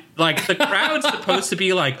 And like the crowd's supposed to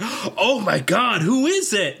be like, oh my God, who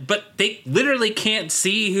is it? But they literally can't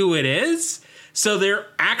see who it is. So they're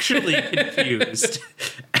actually confused.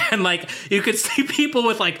 And like, you could see people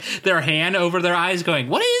with like their hand over their eyes going,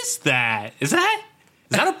 what is that? Is that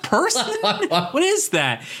a person? What is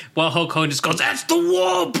that? Well, Hulk Hogan just goes, that's the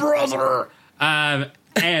Wall, brother.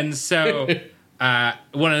 And so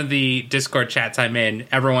one of the Discord chats I'm in,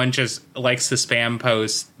 everyone just likes to spam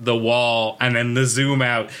post the Wall and then the zoom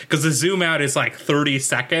out. Because the zoom out is like 30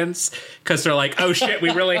 seconds. Because they're like, oh shit, we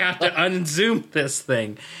really have to unzoom this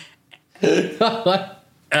thing. Anyway,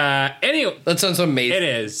 that sounds amazing. It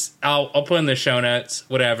is. I'll put in the show notes,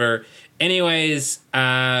 whatever. Anyways,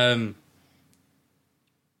 yeah,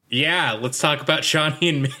 let's talk about Shawnee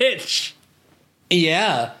and Mitch.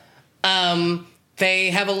 Yeah.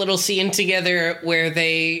 They have a little scene together where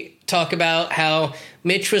they talk about how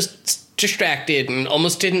Mitch was distracted and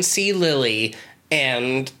almost didn't see Lily,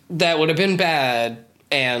 and that would have been bad.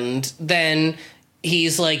 And then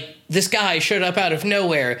he's like, this guy showed up out of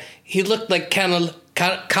nowhere. He looked like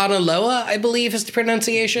Kanaloa, I believe is the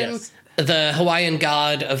pronunciation. Yes. The Hawaiian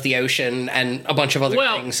god of the ocean and a bunch of other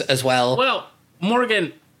things as well. Well,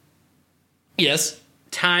 Morgan. Yes?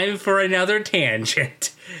 Time for another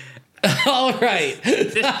tangent. All right.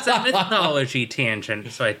 This is a mythology tangent,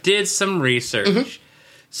 so I did some research. Mm-hmm.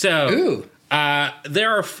 So,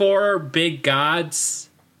 there are 4 big gods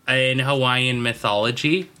in Hawaiian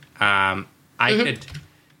mythology. I could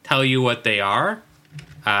tell you what they are,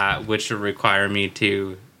 which would require me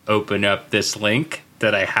to open up this link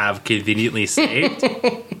that I have conveniently saved.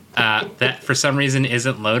 That for some reason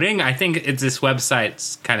isn't loading. I think this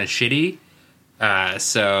website's kind of shitty.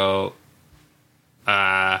 So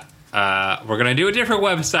we're going to do a different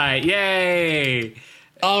website. Yay!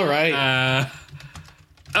 All right.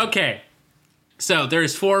 Okay. So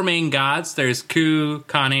there's 4 main gods. There's Ku,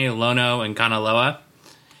 Kane, Lono, and Kanaloa.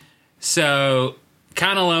 So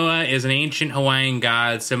Kanaloa is an ancient Hawaiian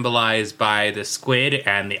god symbolized by the squid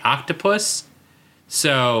and the octopus.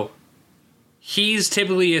 So he's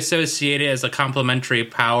typically associated as a complementary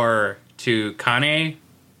power to Kane,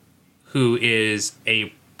 who is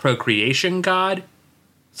a procreation god.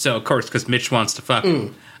 So, of course, because Mitch wants to fuck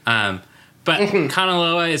him. But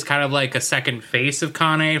Kanaloa is kind of like a second face of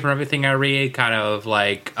Kane from everything I read. Kind of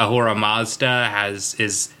like Ahura Mazda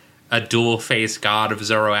is a dual-faced god of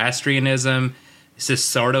Zoroastrianism. This is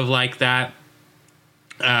sort of like that.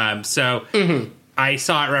 I saw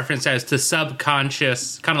it referenced as the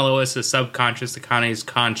subconscious. Kanaloa is the subconscious, the Kane's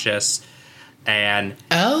conscious. And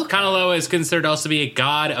Kanaloa is considered also to be a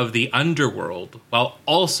god of the underworld, while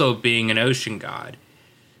also being an ocean god.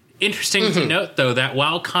 Interesting to note, though, that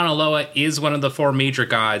while Kanaloa is one of the 4 major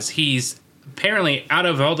gods, he's apparently, out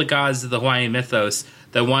of all the gods of the Hawaiian mythos,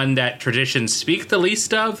 the one that traditions speak the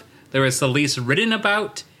least of. There is the least written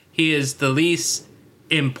about. He is the least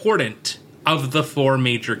important of the 4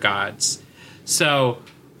 major gods. So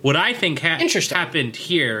what I think happened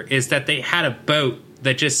here is that they had a boat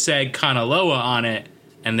that just said Kanaloa on it,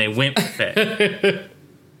 and they went with it.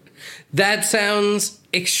 That sounds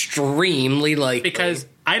extremely likely. Because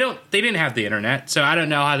they didn't have the internet, so I don't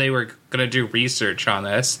know how they were going to do research on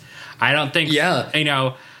this. I don't think,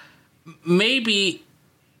 maybe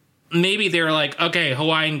they were like, okay,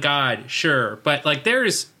 Hawaiian god, sure. But like,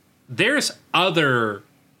 there's other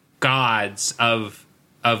gods of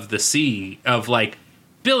the sea, of like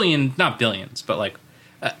not billions, but like,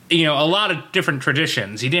 a lot of different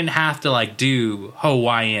traditions. You didn't have to like do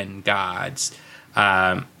Hawaiian gods.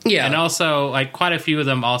 And also, like, quite a few of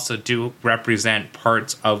them also do represent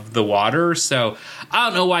parts of the water. So I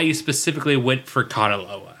don't know why you specifically went for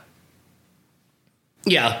Kanaloa.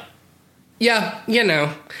 Yeah. Yeah,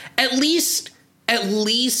 at least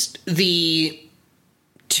the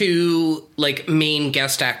 2 like main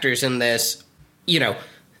guest actors in this,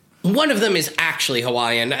 one of them is actually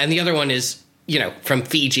Hawaiian and the other one is, from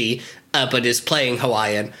Fiji. But is playing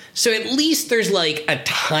Hawaiian. So at least there's like a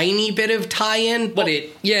tiny bit of tie-in, but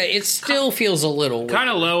it still feels a little weird.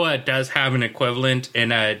 Kanaloa does have an equivalent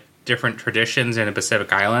in different traditions in the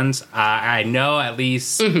Pacific Islands. I know at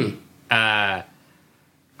least, I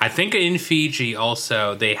think in Fiji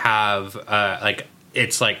also they have,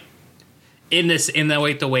 it's like,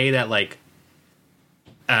 the way that like,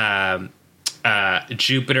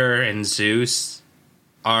 Jupiter and Zeus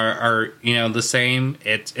are the same.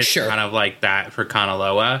 It's sure. Kind of like that for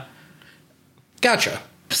Kanaloa. Gotcha.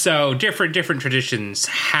 So different traditions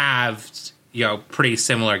have pretty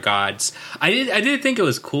similar gods. I did think it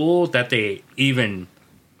was cool that they even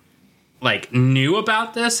like knew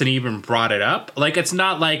about this and even brought it up. Like, it's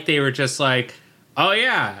not like they were just like, oh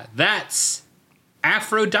yeah, that's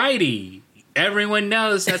Aphrodite. Everyone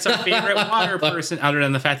knows that's our favorite water person, other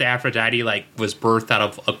than the fact that Aphrodite like was birthed out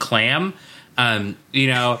of a clam. So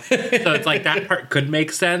it's like that part could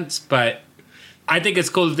make sense, but I think it's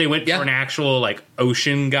cool that they went for an actual like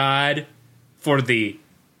ocean god for every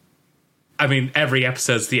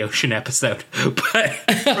episode's the ocean episode, but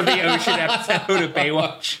for the ocean episode of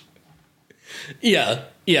Baywatch. Yeah.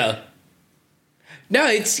 No,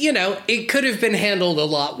 it's, it could have been handled a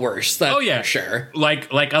lot worse. That's for sure.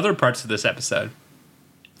 Like other parts of this episode.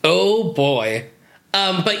 Oh boy.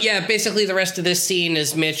 But yeah, basically the rest of this scene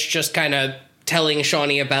is Mitch just kind of telling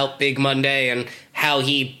Shawnee about Big Monday and how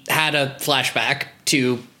he had a flashback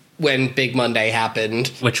to when Big Monday happened.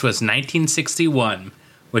 Which was 1961,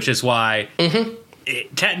 which is why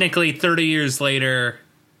technically 30 years later,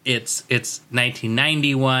 it's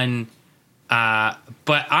 1991,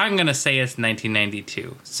 but I'm going to say it's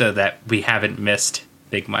 1992 so that we haven't missed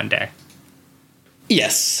Big Monday.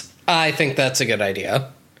 Yes, I think that's a good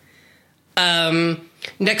idea.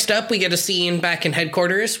 Next up, we get a scene back in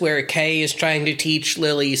headquarters where Kay is trying to teach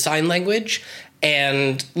Lily sign language,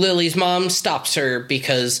 and Lily's mom stops her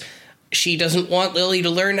because she doesn't want Lily to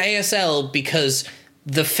learn ASL because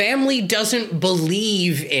the family doesn't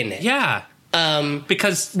believe in it. Yeah.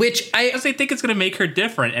 Because they think it's going to make her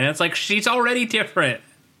different, and it's like, she's already different.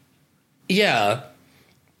 Yeah.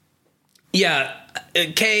 Yeah.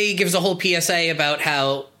 Kay gives a whole PSA about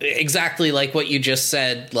how, exactly like what you just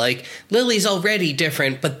said, like, Lily's already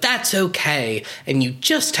different, but that's okay, and you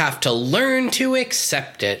just have to learn to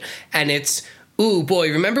accept it. And it's Ooh,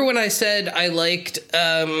 boy, remember when I said I liked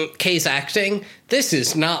Kay's acting? This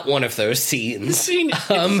is not one of those scenes. The scene, it's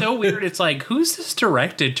so weird. It's like, who's this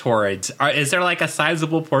directed towards? Is there like a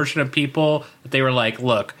sizable portion of people that they were like,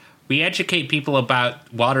 look, we educate people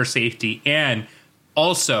about water safety, and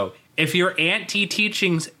also, if you're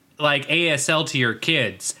anti-teaching like ASL to your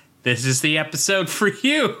kids, this is the episode for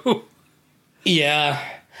you. Yeah.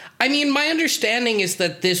 I mean, my understanding is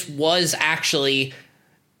that this was actually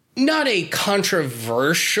not a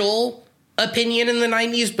controversial opinion in the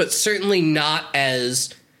 90s, but certainly not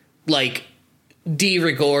as, like, de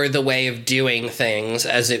rigueur the way of doing things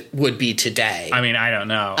as it would be today. I mean, I don't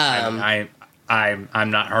know.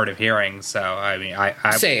 I'm not hard of hearing, so I mean,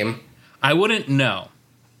 I same. I wouldn't know.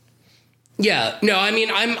 Yeah, no, I mean,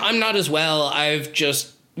 I'm not as well. I've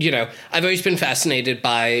just, I've always been fascinated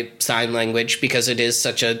by sign language because it is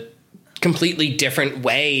such a completely different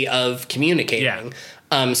way of communicating.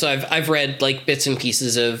 Yeah. So I've read like bits and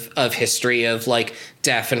pieces of history of like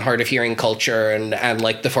deaf and hard of hearing culture and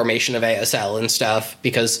like the formation of ASL and stuff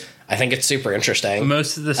because I think it's super interesting.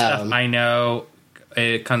 Most of the stuff I know,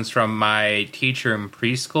 it comes from my teacher in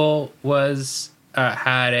preschool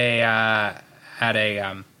had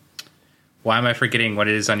a why am I forgetting what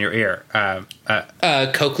it is on your ear?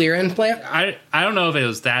 Cochlear implant? I don't know if it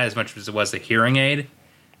was that as much as it was a hearing aid.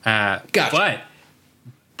 Gotcha.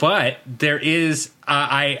 But there is,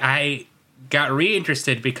 I got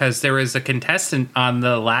reinterested because there was a contestant on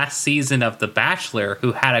the last season of The Bachelor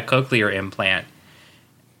who had a cochlear implant.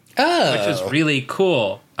 Oh. Which was really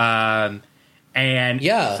cool. So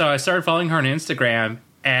I started following her on Instagram,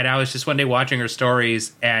 and I was just one day watching her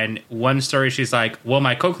stories, and one story she's like, well,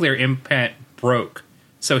 my cochlear implant broke.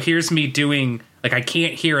 So here's me doing, like, I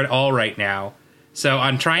can't hear at all right now. So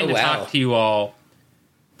I'm trying to talk to you all,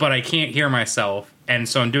 but I can't hear myself. And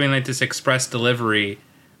so I'm doing like this express delivery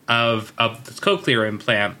of this cochlear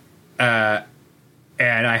implant. And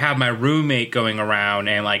I have my roommate going around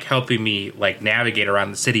and like helping me like navigate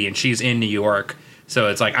around the city. And she's in New York. So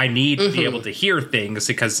it's like I need to be able to hear things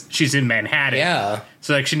because she's in Manhattan. Yeah.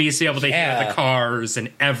 So like she needs to be able to hear the cars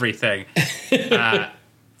and everything.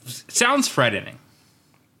 Sounds frightening.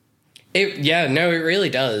 It really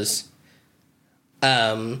does.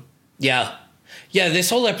 Yeah, this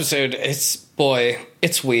whole episode, it's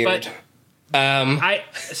weird. But, I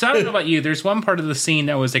don't know about you. There's one part of the scene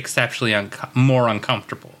that was exceptionally more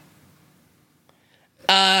uncomfortable.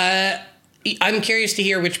 I'm curious to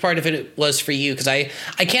hear which part of it was for you, because I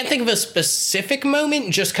can't think of a specific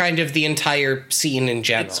moment, just kind of the entire scene in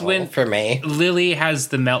general. It's when for me. Lily has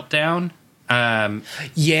the meltdown.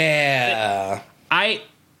 Yeah.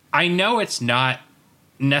 I know it's not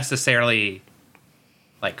necessarily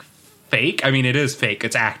like fake. I mean, it is fake.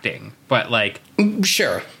 It's acting, but like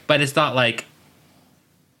sure. But it's not like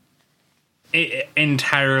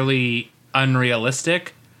entirely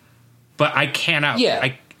unrealistic. But I cannot.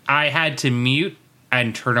 Yeah. I had to mute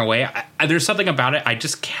and turn away. There's something about it. I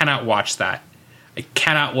just cannot watch that. I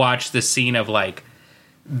cannot watch the scene of like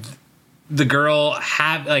the girl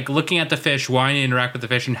looking at the fish, wanting to interact with the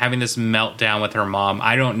fish, and having this meltdown with her mom.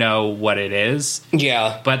 I don't know what it is.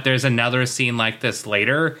 Yeah. But there's another scene like this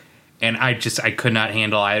later, and I could not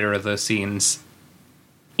handle either of those scenes.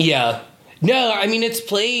 Yeah. No, I mean, it's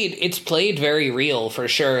played very real for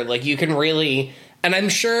sure. Like, you can really, and I'm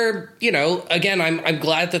sure, again, I'm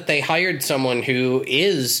glad that they hired someone who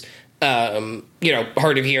is, hard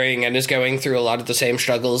of hearing and is going through a lot of the same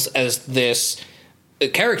struggles as this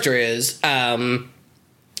character is.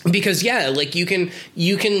 Because like you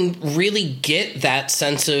can really get that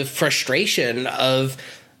sense of frustration of,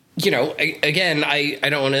 again, I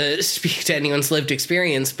don't want to speak to anyone's lived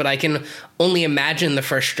experience, but I can only imagine the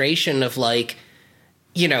frustration of like,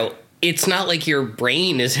 it's not like your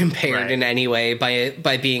brain is impaired in any way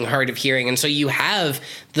by being hard of hearing. And so you have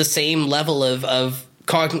the same level of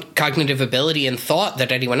cognitive ability and thought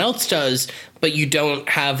that anyone else does, but you don't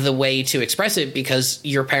have the way to express it because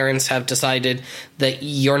your parents have decided that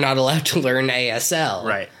you're not allowed to learn ASL.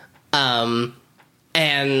 Right.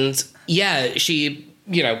 And yeah, she,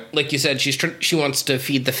 like you said, she wants to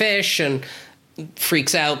feed the fish and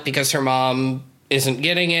freaks out because her mom isn't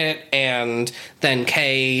getting it. And then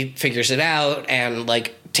Kay figures it out and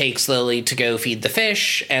like takes Lily to go feed the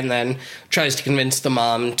fish and then tries to convince the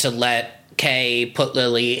mom to let Kay put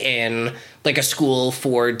Lily in like a school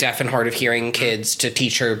for deaf and hard of hearing kids to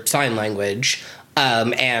teach her sign language,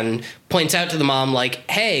 and points out to the mom like,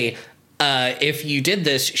 hey, if you did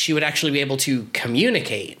this, she would actually be able to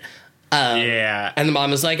communicate. And the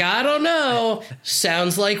mom is like, I don't know.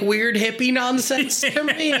 Sounds like weird hippie nonsense to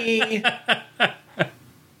me.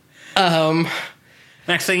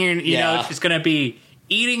 Next thing you know, she's going to be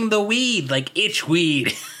eating the weed, like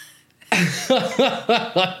itchweed.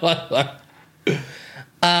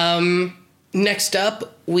 Next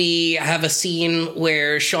up, we have a scene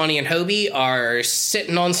where Shawnee and Hobie are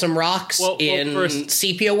sitting on some rocks in first,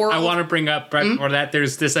 Sepia World. I want to bring up, right before that,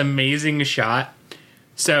 there's this amazing shot.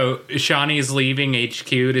 So Shawnee's leaving HQ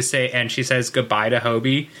to say, and she says goodbye to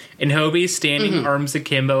Hobie. And Hobie's standing arms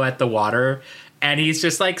akimbo at the water. And he's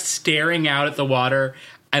just like staring out at the water.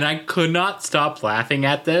 And I could not stop laughing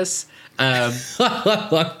at this.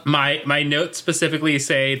 My notes specifically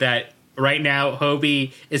say that right now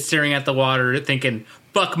Hobie is staring at the water thinking,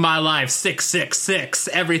 fuck my life, 666,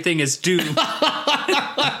 everything is doomed.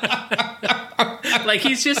 Like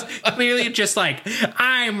he's just clearly just like,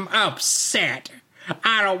 I'm upset.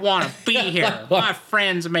 I don't want to be here. My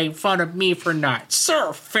friends made fun of me for not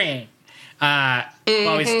surfing.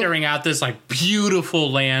 While he's staring out this like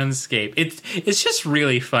beautiful landscape. It's just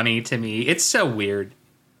really funny to me. It's so weird.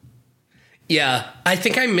 Yeah, I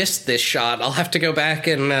think I missed this shot. I'll have to go back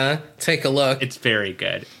and take a look. It's very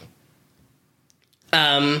good.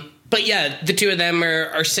 But yeah, the two of them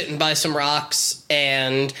are sitting by some rocks,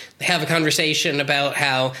 and they have a conversation about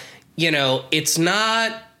how, you know, it's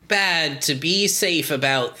not bad to be safe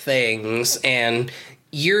about things, and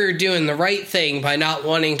you're doing the right thing by not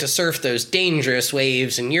wanting to surf those dangerous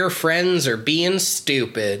waves, and your friends are being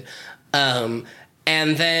stupid. And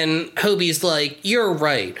then Hobie's like, you're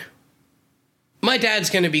right. My dad's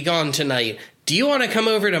going to be gone tonight. Do you want to come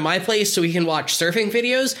over to my place so we can watch surfing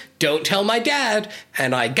videos? Don't tell my dad.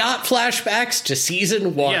 And I got flashbacks to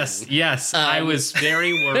season 1. Yes. I was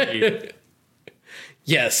very worried.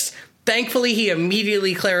 Yes. Thankfully, he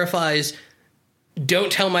immediately clarifies,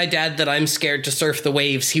 don't tell my dad that I'm scared to surf the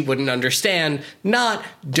waves. He wouldn't understand. Not,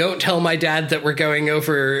 don't tell my dad that we're going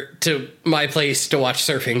over to my place to watch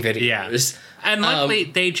surfing videos. Yeah. And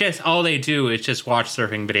luckily, all they do is just watch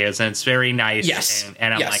surfing videos, and it's very nice. Yes.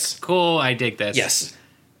 And I'm like, cool, I dig this. Yes.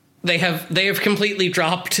 They have completely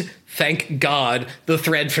dropped, thank God, the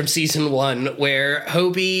thread from season 1 where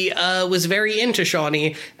Hobie was very into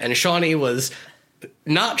Shawnee, and Shawnee was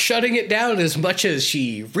not shutting it down as much as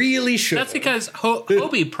she really should. That's because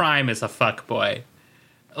Hobie Prime is a fuckboy.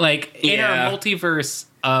 Like, in our multiverse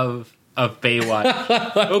of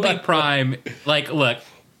Baywatch, Hobie Prime, like, look,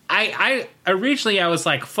 I originally I was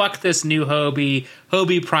like, fuck this new Hobie.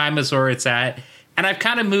 Hobie Prime is where it's at. And I've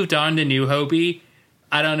kind of moved on to new Hobie.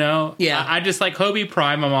 I don't know. Yeah. I just like Hobie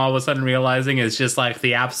Prime, I'm all of a sudden realizing is just like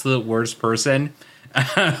the absolute worst person.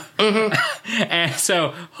 And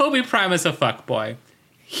so Hobie Prime is a fuckboy.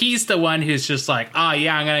 He's the one who's just like, oh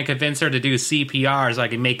yeah, I'm going to convince her to do CPR so I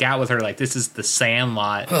can make out with her like this is the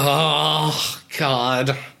Sandlot. Oh,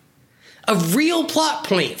 God. A real plot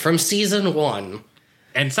point from season 1.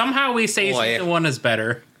 And somehow we say season 1 is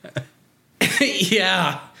better.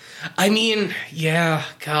 Yeah. I mean, yeah,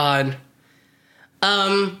 God.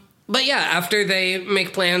 But yeah, after they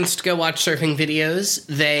make plans to go watch surfing videos,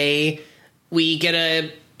 we get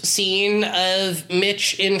a scene of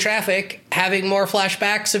Mitch in traffic having more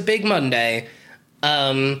flashbacks of Big Monday.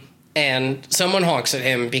 And someone honks at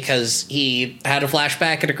him because he had a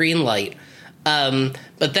flashback at a green light.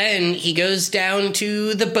 But then he goes down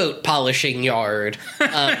to the boat polishing yard,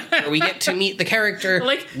 where we get to meet the character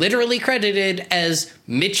literally credited as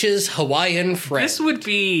Mitch's Hawaiian friend. This would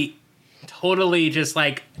be totally just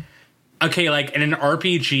like, okay, like in an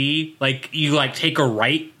RPG, like you like take a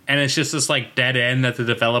right and it's just this like dead end that the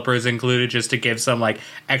developers included just to give some like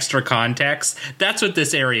extra context. That's what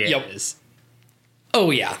this area is.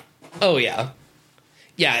 Oh yeah.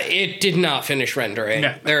 Yeah, it did not finish rendering.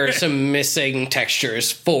 No. There are some missing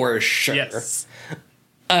textures for sure. Yes.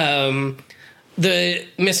 The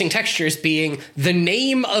missing textures being the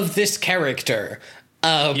name of this character.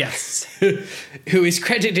 Yes. Who is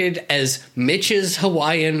credited as Mitch's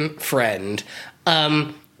Hawaiian friend.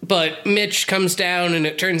 But Mitch comes down and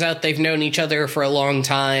it turns out they've known each other for a long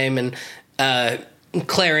time. And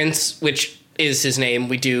Clarence, which is his name,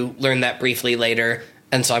 we do learn that briefly later.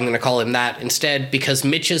 And so I'm going to call him that instead because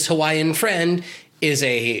Mitch's Hawaiian friend is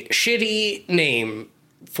a shitty name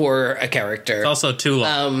for a character. It's also too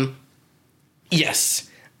long. Yes.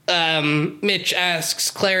 Mitch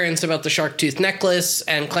asks Clarence about the shark tooth necklace,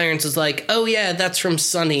 and Clarence is like, oh yeah, that's from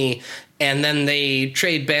Sunny. And then they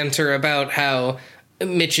trade banter about how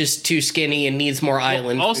Mitch is too skinny and needs more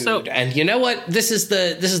island food. And you know what? This is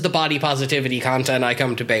the body positivity content I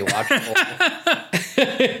come to Baywatch for.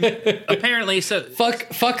 Apparently, so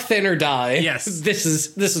fuck thin or die. Yes, this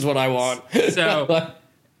is what I want. So,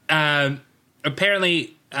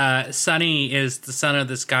 apparently, Sunny is the son of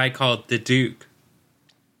this guy called the Duke.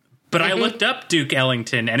 But I looked up Duke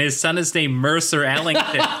Ellington, and his son is named Mercer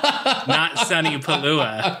Ellington, not Sonny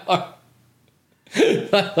Palua.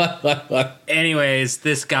 Anyways,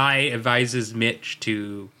 Clarence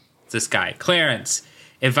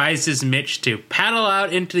advises Mitch to paddle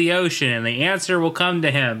out into the ocean, and the answer will come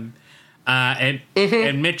to him.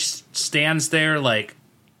 And Mitch stands there, like,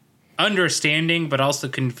 understanding, but also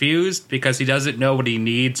confused because he doesn't know what he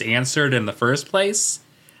needs answered in the first place.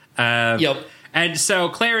 Yep. And so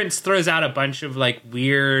Clarence throws out a bunch of, like,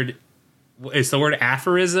 weird... Is the word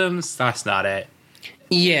aphorisms? That's not it.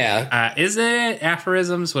 Yeah. Is it?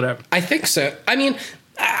 Aphorisms? Whatever. I think so. I mean,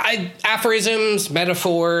 aphorisms,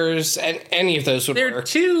 metaphors, and any of those would work. They're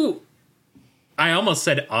too... I almost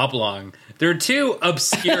said oblong. They're too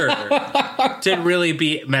obscure to really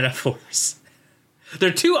be metaphors. They're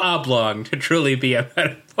too oblong to truly be a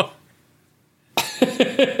metaphor.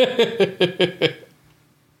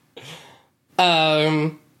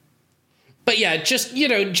 But yeah, just,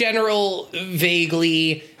 general,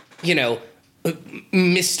 vaguely,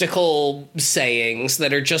 mystical sayings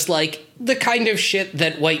that are just like the kind of shit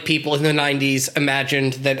that white people in the 90s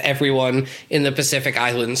imagined that everyone in the Pacific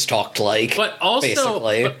Islands talked like. But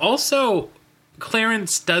also,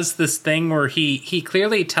 Clarence does this thing where he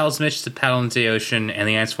clearly tells Mitch to paddle into the ocean and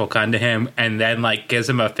the answer will come to him, and then, like, gives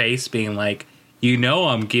him a face being like,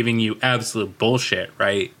 I'm giving you absolute bullshit,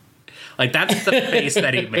 right? Like, that's the face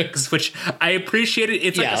that he makes, which I appreciate it.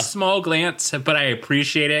 It's like a small glance, but I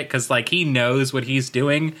appreciate it because, like, he knows what he's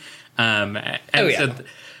doing. So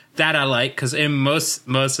that I like, because in most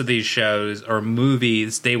of these shows or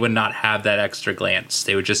movies, they would not have that extra glance.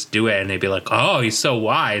 They would just do it, and they'd be like, oh, he's so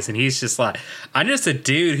wise. And he's just like, I'm just a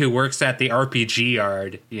dude who works at the RPG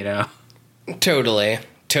yard, Totally.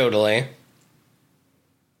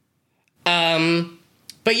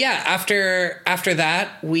 But yeah, after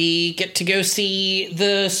that, we get to go see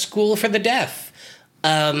the School for the Deaf,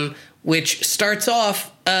 which starts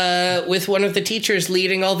off with one of the teachers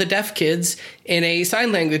leading all the deaf kids in a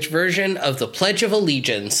sign language version of the Pledge of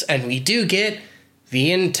Allegiance, and we do get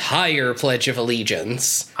the entire Pledge of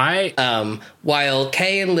Allegiance. While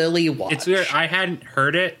Kay and Lily watch. It's weird. I hadn't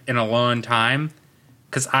heard it in a long time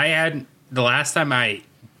because the last time I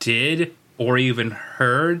did or even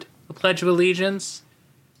heard the Pledge of Allegiance.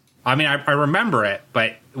 I mean, I remember it,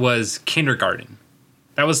 but it was kindergarten.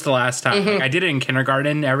 That was the last time. Like, I did it in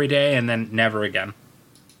kindergarten every day and then never again.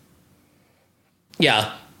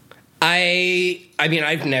 Yeah. I mean,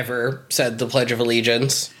 I've never said the Pledge of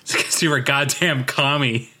Allegiance. It's because you were a goddamn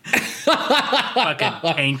commie. Fucking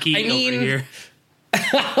hanky over here.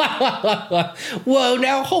 Whoa,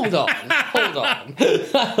 now hold on.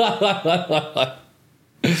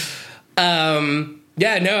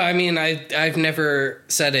 Yeah, no, I mean, I've never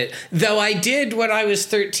said it. Though I did when I was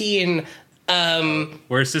 13.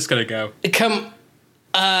 Where's this gonna go?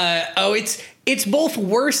 It's both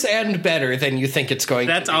worse and better than you think it's going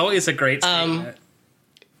to be. That's always a great statement.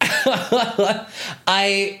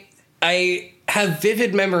 I have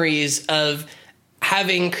vivid memories of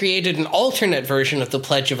having created an alternate version of the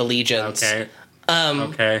Pledge of Allegiance. Okay.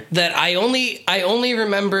 That I only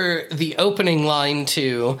remember the opening line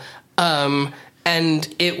to,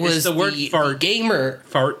 and it was is the word fart, gamer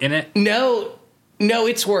fart in it. No,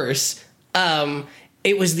 it's worse.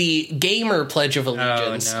 It was the gamer Pledge of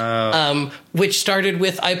Allegiance, which started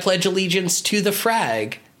with "I pledge allegiance to the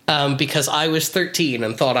flag," because I was 13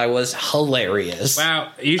 and thought I was hilarious.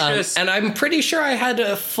 Wow, you should. And I'm pretty sure I had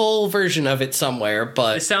a full version of it somewhere,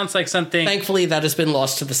 but it sounds like something. Thankfully, that has been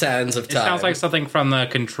lost to the sands of time. It sounds like something from the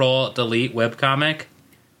Control-Delete webcomic.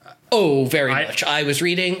 Oh, very much. I was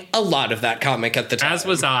reading a lot of that comic at the time. As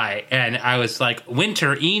was I, and I was like,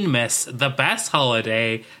 Winter Miss, the best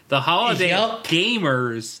holiday, the holiday of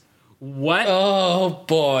gamers. What? Oh,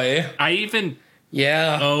 boy. I even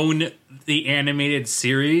own the animated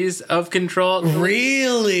series of Control.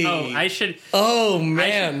 Really? Oh, I should. Oh, man.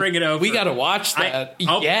 I should bring it over. We got to watch that.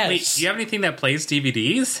 Yes. Wait, do you have anything that plays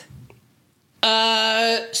DVDs?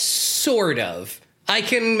 Sort of. I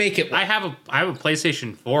can make it work. I have a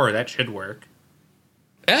PlayStation 4. That should work.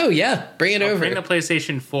 Oh, yeah. Bring it over. Bring the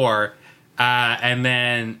PlayStation 4. And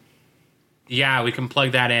then, we can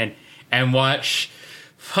plug that in and watch.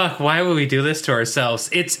 Fuck, why would we do this to ourselves?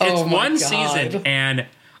 It's one season, and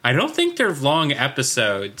I don't think they're long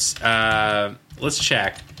episodes. Let's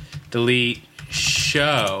check. Delete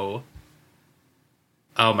show.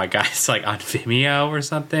 Oh, my God. It's like on Vimeo or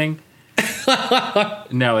something.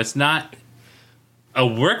 No, it's not. A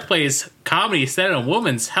workplace comedy set in a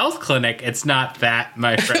woman's health clinic. It's not that,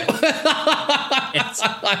 my friend.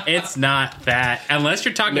 it's not that. Unless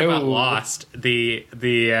you're talking about Lost, the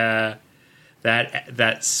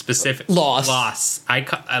that specific Loss.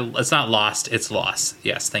 It's not Lost. It's Lost.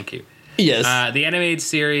 Yes, thank you. Yes. The animated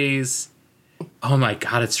series. Oh my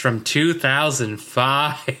god, it's from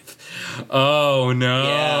 2005. Oh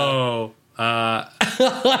no. Yeah.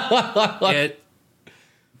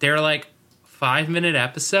 They're like 5-minute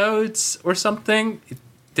episodes or something.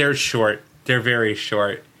 They're short. They're very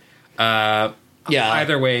short.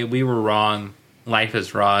 Either way, we were wrong. Life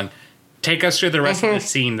is wrong. Take us through the rest of the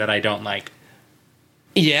scene that I don't like.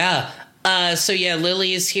 Yeah.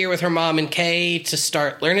 Lily is here with her mom and Kay to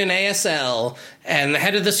start learning ASL, and the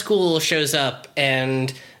head of the school shows up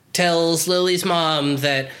and tells Lily's mom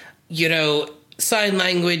that, sign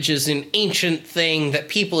language is an ancient thing that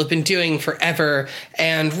people have been doing forever,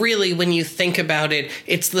 and really, when you think about it,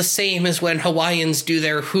 it's the same as when Hawaiians do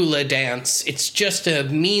their hula dance. It's just a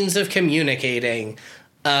means of communicating.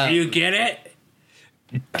 Do you get it?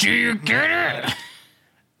 Do you get it?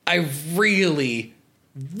 I really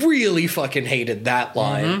fucking hated that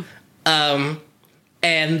line. And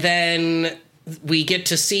then we get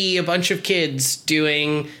to see a bunch of kids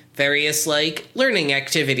doing various, learning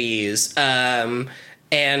activities. And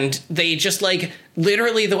they just,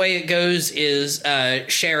 literally the way it goes is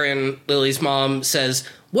Sharon, Lily's mom, says,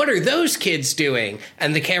 "What are those kids doing?"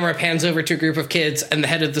 And the camera pans over to a group of kids, and the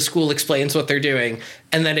head of the school explains what they're doing.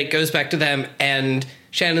 And then it goes back to them, and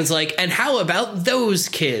Shannon's like, "And how about those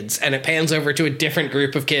kids?" And it pans over to a different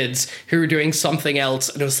group of kids who are doing something else.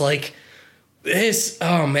 And it was like, this,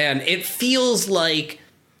 oh man, it feels like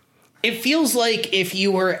if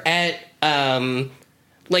you were at, a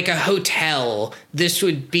hotel, this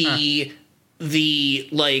would be the,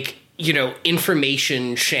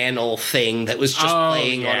 information channel thing that was just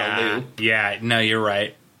playing on a loop. Yeah, no, you're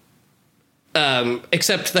right.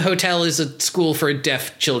 Except the hotel is a school for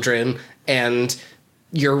deaf children, and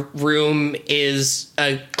your room is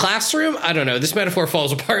a classroom? I don't know. This metaphor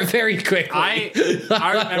falls apart very quickly.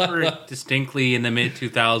 I remember distinctly in the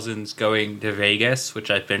mid-2000s going to Vegas,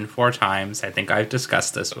 which I've been 4 times. I think I've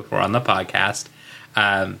discussed this before on the podcast.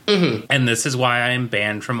 And this is why I'm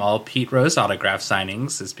banned from all Pete Rose autograph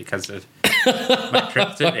signings, is because of my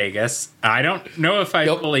trip to Vegas. I don't know if I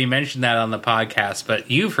fully mentioned that on the podcast,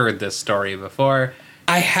 but you've heard this story before.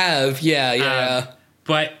 I have, yeah.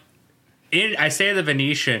 But I say the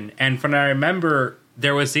Venetian, and from what I remember,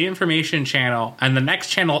 there was the information channel, and the next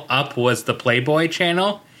channel up was the Playboy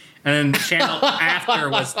channel, and then the channel after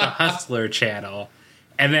was the Hustler channel,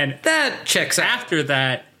 and then that checks out. After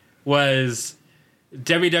that was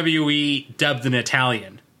WWE dubbed in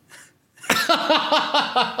Italian. So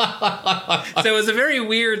it was a very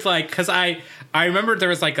weird, because I remember there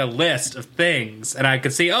was a list of things, and I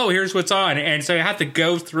could see, oh, here's what's on. And so you have to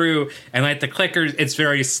go through, and the clickers, it's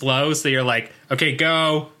very slow. So you're like, okay,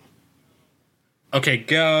 go. Okay,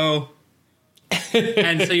 go.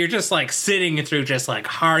 And so you're just sitting through just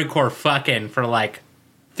hardcore fucking for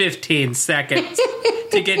 15 seconds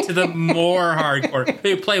to get to the more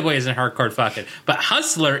hardcore. Playboy isn't hardcore fucking, but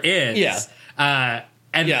Hustler is. Yeah.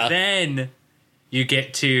 Then you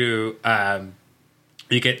get to the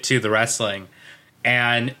wrestling.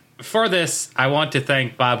 And for this, I want to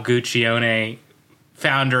thank Bob Guccione,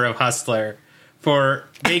 founder of Hustler, for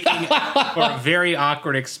making for a very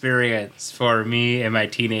awkward experience for me in my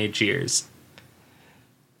teenage years.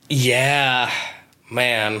 Yeah,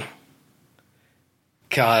 man.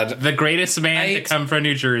 God. The greatest man to come from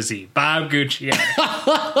New Jersey, Bob Guccione.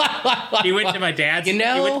 He went to my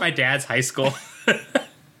dad's high school.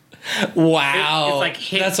 Wow,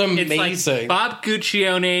 that's amazing. Bob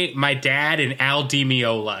Guccione, my dad, and Al Di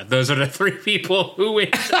Meola. Those are the 3 people who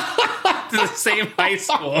went to the same high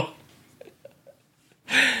school.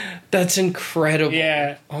 That's incredible.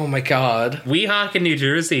 Yeah. Oh my god. Weehawken in New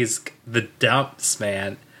Jersey is the dumps,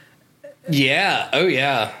 man. Yeah. Oh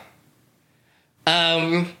yeah.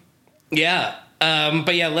 Yeah.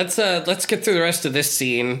 But yeah, let's get through the rest of this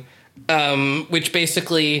scene, which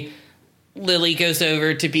basically Lily goes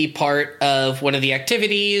over to be part of one of the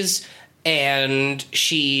activities, and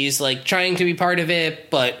she's trying to be part of it,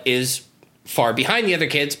 but is far behind the other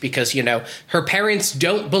kids because, her parents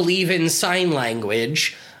don't believe in sign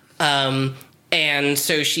language. And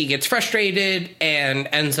so she gets frustrated and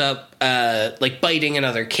ends up, biting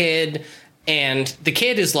another kid. And the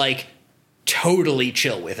kid is, totally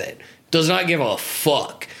chill with it. Does not give a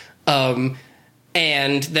fuck.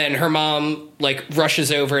 And then her mom,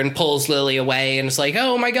 rushes over and pulls Lily away and is like,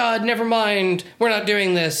 oh my god, never mind. We're not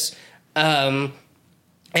doing this. And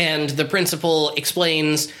the principal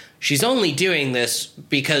explains she's only doing this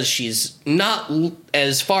because she's not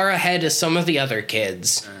as far ahead as some of the other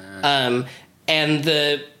kids. And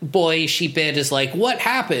the boy she bit is like, what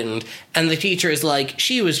happened? And the teacher is like,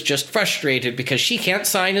 she was just frustrated because she can't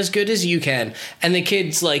sign as good as you can. And the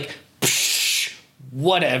kid's like, psh,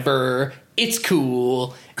 whatever, it's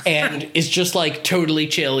cool. And is just like totally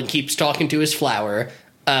chill and keeps talking to his flower.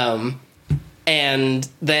 And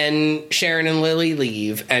then Sharon and Lily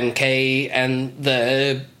leave, and Kay and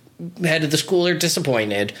the head of the school are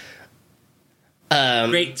disappointed.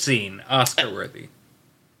 Great scene, Oscar worthy.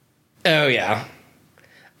 Oh, yeah.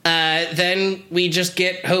 Then we just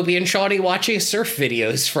get Hobie and Shawnee watching surf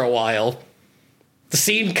videos for a while. The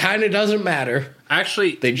scene kind of doesn't matter.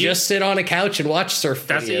 Actually, they just sit on a couch and watch surf videos.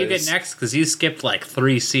 That's what you get next, because you skipped like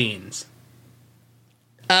 3 scenes.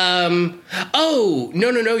 Oh,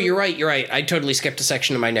 no, you're right. I totally skipped a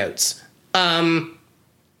section of my notes.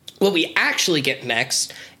 What we actually get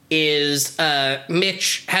next is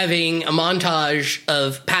Mitch having a montage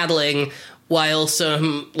of paddling while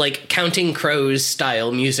some, like, Counting Crows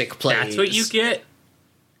style music plays. That's what you get?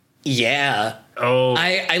 Yeah. Oh.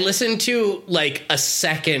 I listened to, like, a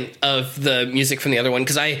second of the music from the other one,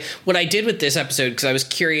 because what I did with this episode, because I was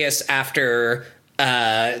curious after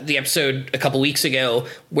the episode a couple weeks ago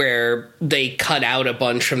where they cut out a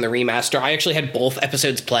bunch from the remaster. I actually had both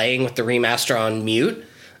episodes playing with the remaster on mute,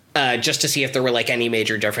 just to see if there were, like, any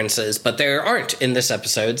major differences, but there aren't in this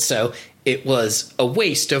episode, so it was a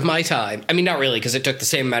waste of my time. I mean, not really, because it took the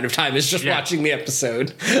same amount of time as just watching the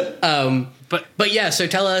episode. But yeah, so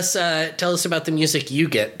tell us about the music you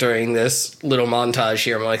get during this little montage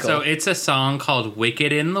here, Michael. So it's a song called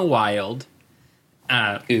 "Wicked in the Wild,"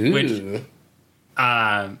 which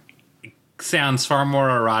sounds far more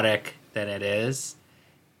erotic than it is.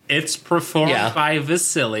 It's performed by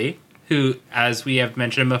Vasily, who, as we have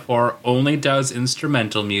mentioned before, only does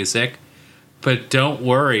instrumental music. But don't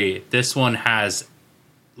worry, this one has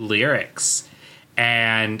lyrics.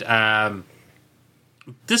 And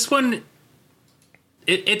this one,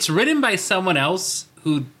 it's written by someone else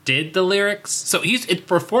who did the lyrics. So it's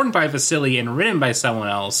performed by Vasily and written by someone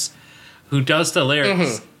else who does the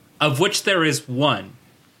lyrics, of which there is one.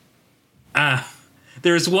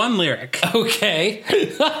 There's one lyric. Okay.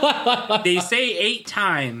 They say 8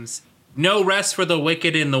 times, "No rest for the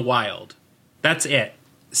wicked in the wild." That's it.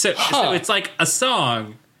 So it's like a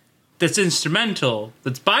song that's instrumental,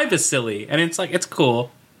 that's by Vasily, and it's like, it's cool.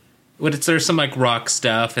 But there's some like rock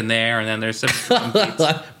stuff in there, and then there's some drum beats.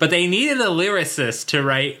 But they needed a lyricist to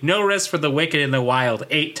write "No rest for the wicked in the wild"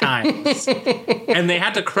 8 times. And they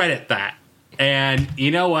had to credit that. And you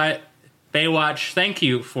know what? Baywatch, thank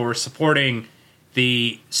you for supporting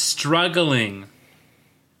the struggling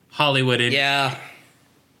Hollywood industry. Yeah.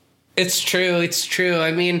 It's true.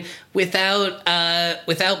 I mean, without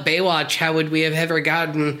Baywatch, how would we have ever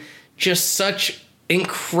gotten just such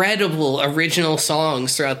incredible original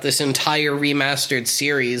songs throughout this entire remastered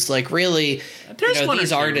series? Like, really,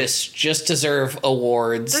 these artists just deserve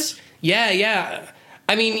awards. Yeah.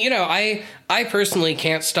 I mean, I personally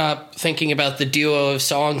can't stop thinking about the duo of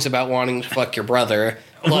songs about wanting to fuck your brother.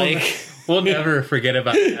 Like... We'll never forget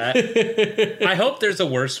about that. I hope there's a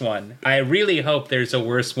worse one. I really hope there's a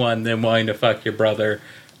worse one than wanting to fuck your brother.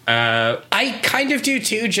 I kind of do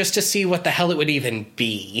too, just to see what the hell it would even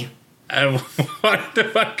be. What to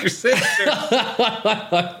fuck your sister?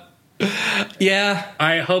 Yeah.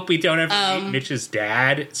 I hope we don't ever meet Mitch's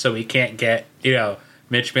dad, so we can't get,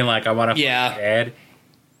 Mitch being like, "I want to fuck your dad."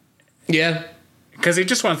 Yeah. Because he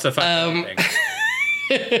just wants to fuck everything.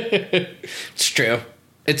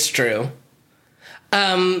 It's true.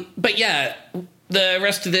 But yeah, the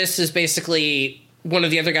rest of this is basically one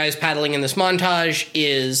of the other guys paddling in this montage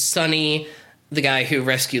is Sonny, the guy who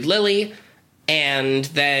rescued Lily. And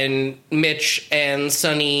then Mitch and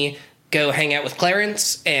Sonny go hang out with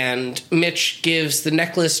Clarence, and Mitch gives the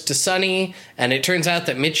necklace to Sonny, and it turns out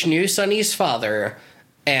that Mitch knew Sonny's father.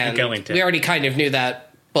 And Duke Ellington. We already kind of knew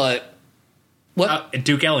that, but... What?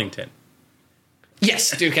 Duke Ellington.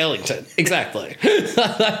 Yes, Duke Ellington. Exactly.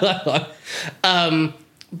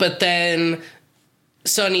 But then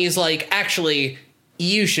Sonny's like, actually,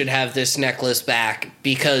 you should have this necklace back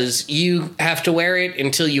because you have to wear it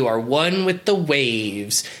until you are one with the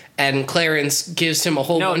waves. And Clarence gives him a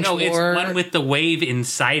whole bunch more. No, it's one with the wave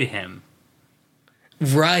inside him.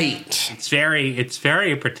 Right. It's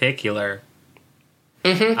very particular.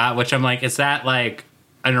 Mm-hmm. Which I'm like, is that like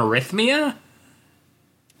an arrhythmia?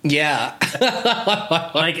 Yeah.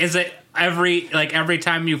 Like, is it every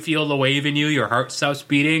time you feel the wave in you, your heart stops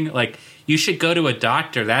beating? Like, you should go to a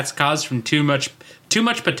doctor. That's caused from too much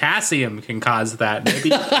potassium can cause that. Maybe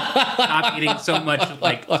stop eating so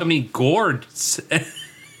many gourds.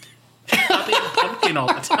 Stop eating pumpkin all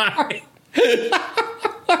the time.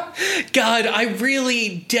 God, I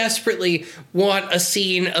really desperately want a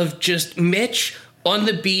scene of just Mitch on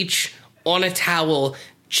the beach on a towel,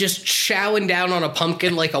 just chowing down on a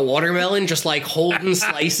pumpkin like a watermelon, just like holding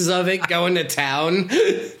slices of it, going to town.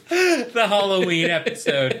 The Halloween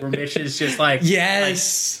episode where Mitch is just like,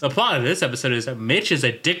 yes. Like, the plot of this episode is that Mitch is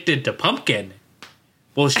addicted to pumpkin.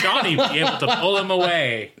 Will Shawnee be able to pull him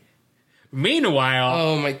away? Meanwhile,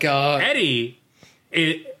 oh my God, Eddie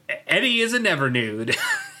is a never nude.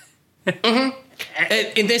 Mm-hmm.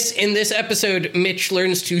 In this episode, Mitch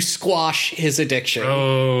learns to squash his addiction.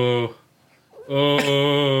 Oh,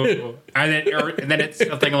 and then it's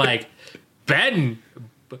something like Ben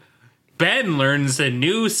learns a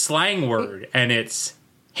new slang word, and it's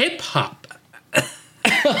hip hop.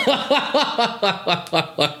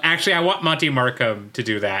 Actually, I want Monty Markham to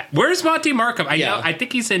do that. Where's Monty Markham? I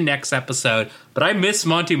think he's in next episode, but I miss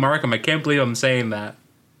Monty Markham. I can't believe I'm saying that.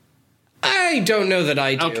 I don't know that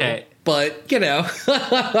I do. Okay. But, you know.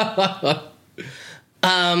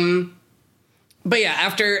 But yeah,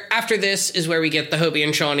 after this is where we get the Hobie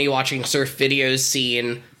and Shawnee watching surf videos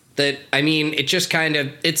scene that, I mean, it just kind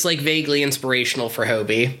of, it's like vaguely inspirational for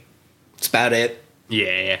Hobie. That's about it.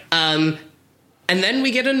 Yeah. And then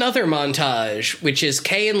we get another montage, which is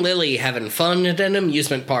Kay and Lily having fun at an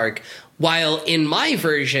amusement park, while in my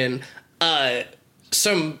version,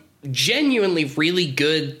 some genuinely really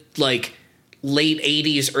good, like, late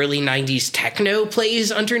 80s, early 90s techno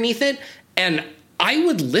plays underneath it, and I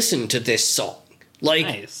would listen to this song. Like,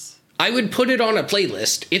 nice. I would put it on a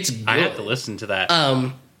playlist. It's good. I have to listen to that.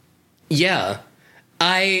 Yeah.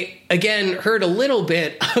 I, again, heard a little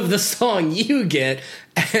bit of the song you get,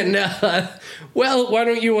 and, well, why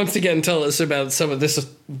don't you once again tell us about some of this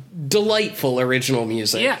delightful original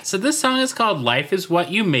music? Yeah, so this song is called Life Is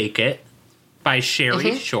What You Make It by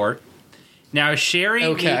Sherry Short. Now,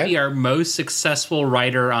 Sherry may be our most successful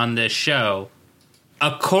writer on this show,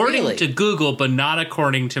 according to Google, but not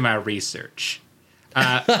according to my research.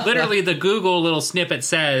 Literally, the Google little snippet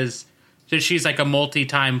says that she's like a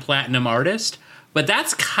multi-time platinum artist, but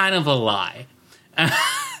that's kind of a lie.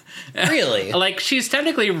 Really? Like, she's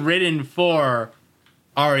technically written for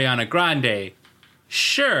Ariana Grande.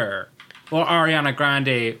 Sure. Well, Ariana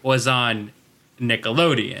Grande was on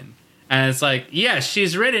Nickelodeon. And it's like, yes,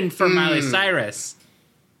 she's written for Miley Cyrus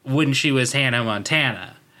when she was Hannah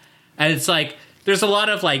Montana. And it's like, there's a lot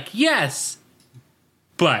of like, yes,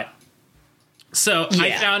 but. So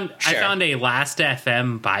I found a Last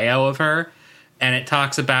FM bio of her, and it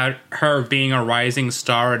talks about her being a rising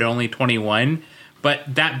star at only 21. But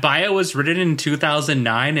that bio was written in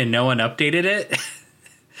 2009 and no one updated it.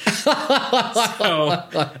 So,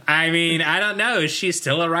 I mean, I don't know. Is she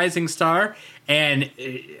still a rising star? And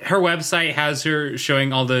her website has her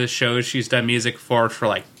showing all the shows she's done music for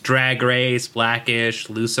like Drag Race, Blackish,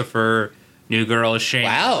 Lucifer, New Girl, Shane,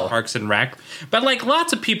 Parks and Rec. But like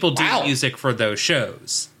lots of people do music for those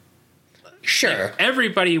shows. Sure. Like,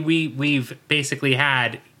 everybody we've basically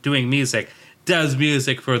had doing music does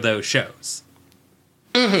music for those shows.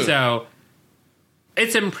 Mm-hmm. So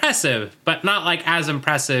it's impressive, but not like as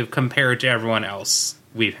impressive compared to everyone else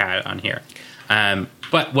we've had on here.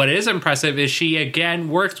 But what is impressive is she again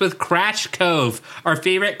works with Crash Cove, our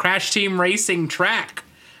favorite Crash Team Racing track.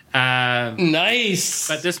 Nice.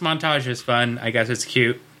 But this montage is fun. I guess it's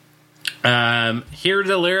cute. Here are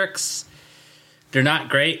the lyrics. They're not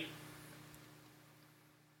great.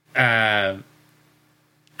 Actually,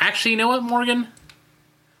 you know what, Morgan?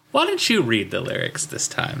 Why don't you read the lyrics this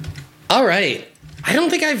time? All right. I don't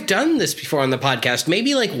think I've done this before on the podcast.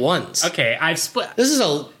 Maybe like once. Okay, I've split. This is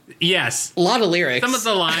a lot of lyrics. Some of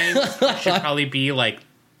the lines should probably be like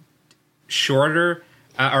shorter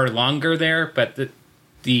or longer there, but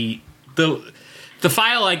the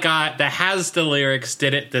file I got that has the lyrics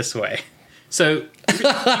did it this way. So you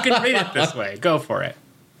can read it this way. Go for it.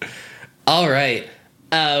 All right.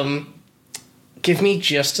 Give me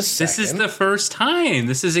just a second. This is the first time.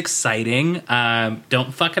 This is exciting.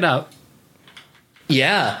 Don't fuck it up.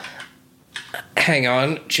 Yeah. Hang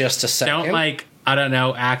on just a second. Don't, like, I don't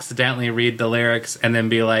know, accidentally read the lyrics and then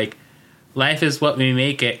be like, life is what we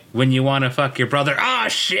make it when you want to fuck your brother. Oh,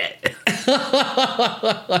 shit.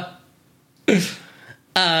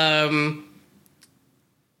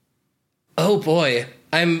 Oh, boy.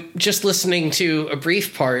 I'm just listening to a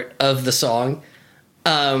brief part of the song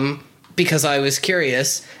because I was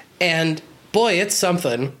curious. And, boy, it's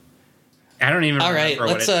something. I don't even remember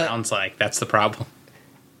what it sounds like. That's the problem.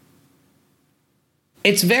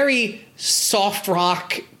 It's very soft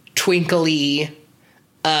rock, twinkly,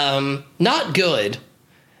 not good.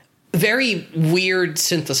 Very weird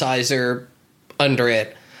synthesizer under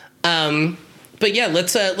it. But yeah,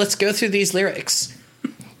 let's go through these lyrics.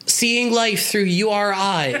 Seeing life through your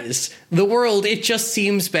eyes, the world, it just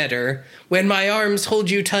seems better. When my arms hold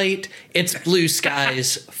you tight, it's blue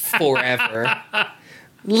skies forever.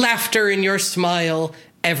 Laughter in your smile,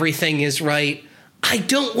 everything is right. I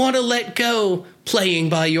don't want to let go, playing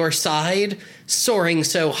by your side, soaring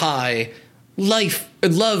so high.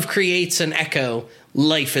 Love creates an echo.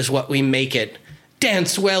 Life is what we make it.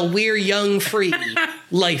 Dance while we're young, free.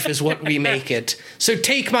 Life is what we make it. So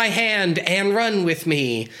take my hand and run with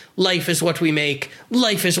me. Life is what we make.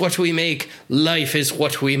 Life is what we make. Life is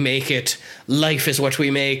what we make it. Life is what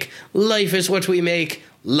we make. Life is what we make.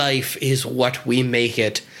 Life is what we make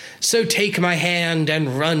it. So take my hand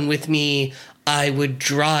and run with me. I would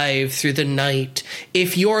drive through the night.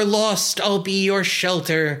 If you're lost, I'll be your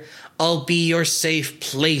shelter. I'll be your safe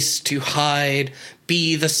place to hide.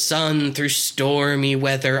 Be the sun through stormy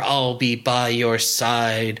weather. I'll be by your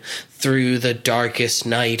side. Through the darkest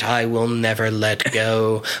night, I will never let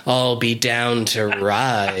go. I'll be down to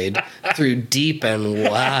ride. Through deep and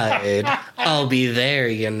wide, I'll be there,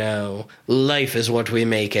 you know. Life is what we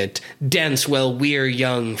make it. Dance while we're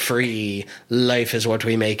young, free. Life is what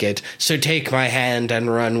we make it. So take my hand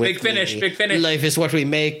and run with me. Big finish. Life is what we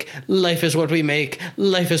make. Life is what we make.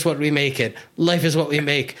 Life is what we make it. Life is what we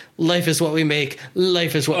make. Life is what we make.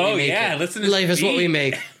 Life is what we make it. Listen to Life is what we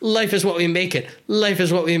make. Life is what we make it. Life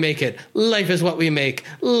is what we make it. Life is what we make.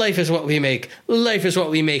 Life is what we make. Life is what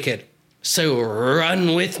we make it. So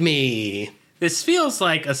run with me. This feels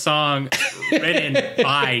like a song written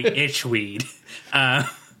by Itchweed.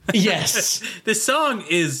 Yes. This song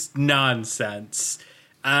is nonsense.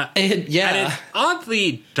 Yeah. And it's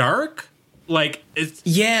oddly dark. Like, it's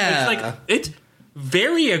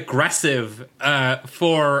very aggressive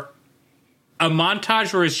for a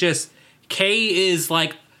montage where it's just Kay is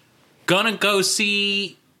like gonna go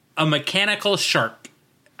see a mechanical shark.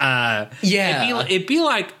 It'd be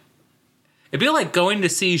like going to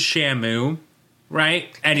see Shamu,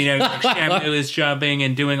 right? And Shamu is jumping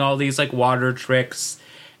and doing all these like water tricks,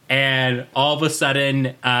 and all of a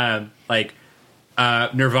sudden,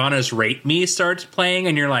 Nirvana's "Rape Me" starts playing,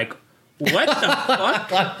 and you're like, what the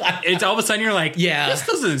fuck? It's all of a sudden you're like, this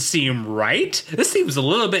doesn't seem right. This seems a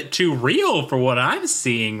little bit too real for what I'm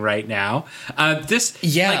seeing right now. This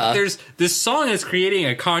song is creating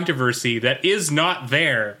a controversy that is not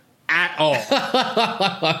there at all,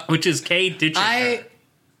 which is Kay ditching her.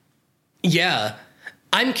 Yeah.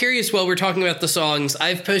 I'm curious, while we're talking about the songs,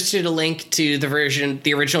 I've posted a link to the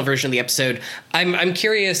original version of the episode. I'm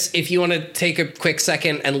curious if you want to take a quick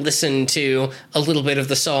second and listen to a little bit of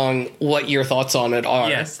the song, what your thoughts on it are.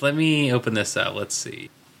 Yes, let me open this up. Let's see.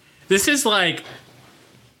 This is like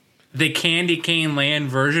the Candy Cane Land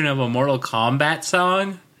version of a Mortal Kombat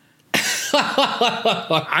song.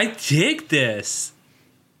 I dig this.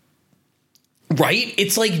 Right?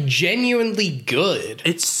 It's like genuinely good.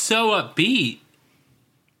 It's so upbeat.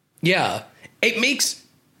 Yeah. It makes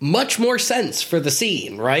much more sense for the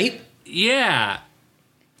scene, right? Yeah.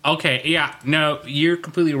 Okay, yeah. No, you're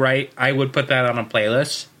completely right. I would put that on a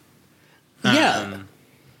playlist. Yeah.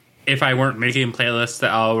 If I weren't making playlists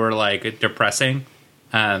that all were, like, depressing.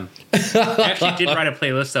 I actually did write a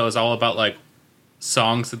playlist that was all about, like,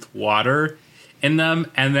 songs with water in them.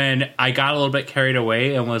 And then I got a little bit carried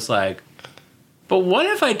away and was like, but what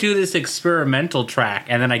if I do this experimental track?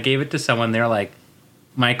 And then I gave it to someone. They're like,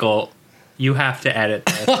 Michael, you have to edit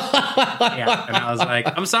this. Yeah, and I was like,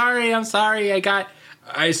 I'm sorry. I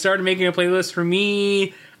started making a playlist for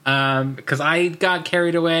me because I got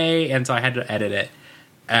carried away, and so I had to edit it.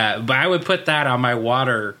 But I would put that on my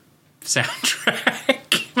water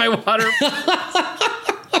soundtrack. My water.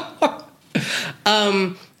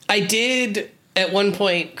 I did at one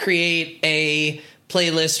point create a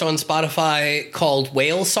playlist on Spotify called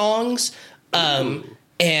Whale Songs,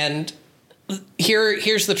 and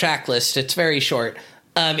here's the track list. It's very short.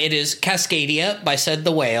 It is Cascadia by Said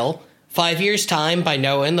the Whale, 5 Years Time by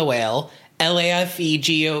Noah and the Whale,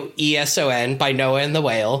 Laugheson by Noah and the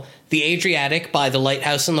Whale, The Adriatic by The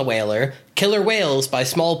Lighthouse and the Whaler, Killer Whales by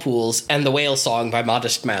Small Pools, and The Whale Song by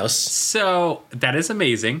Modest Mouse. So that is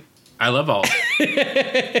amazing. I love all.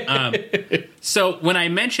 So when I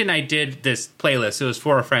mentioned I did this playlist, it was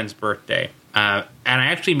for a friend's birthday. And I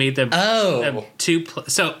actually made them, I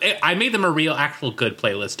made them a real, actual good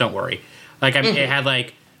playlist. Don't worry. Like it had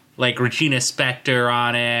like Regina Spektor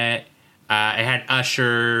on it. It had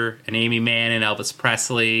Usher and Amy Mann and Elvis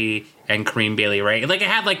Presley and Kareem Bailey Rae. Like it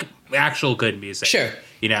had like actual good music. Sure.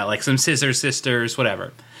 Like some Scissor Sisters,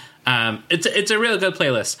 whatever. It's a really good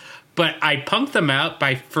playlist. But I punked them out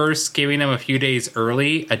by first giving them a few days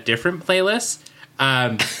early a different playlist.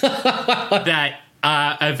 that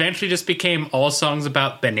eventually just became all songs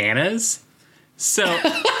about bananas. So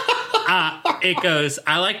it goes,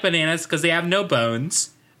 I like bananas because they have no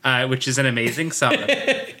bones, which is an amazing song.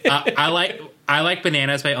 I like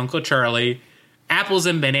Bananas by Uncle Charlie. Apples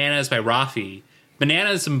and Bananas by Rafi.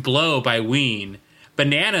 Bananas and Blow by Ween.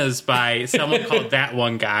 Bananas by someone called That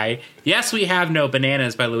One Guy. Yes, We Have No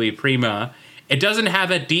Bananas by Louis Prima. It doesn't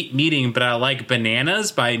have a deep meaning, but I like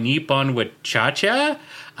Bananas by Nippon with Cha-Cha.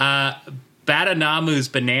 Badanamu's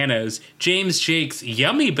Bananas. James Jake's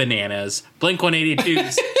Yummy Bananas.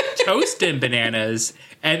 Blink-182's Toastin' Bananas.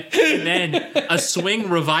 And then a swing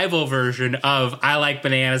revival version of I Like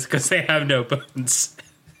Bananas Because They Have No Bones.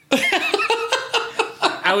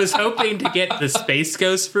 I was hoping to get the Space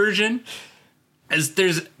Ghost version. As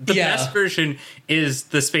there's the best version is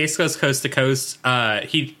the Space Ghost Coast to Coast.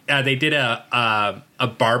 They did a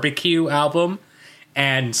barbecue album,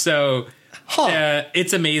 and so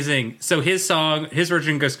it's amazing. So his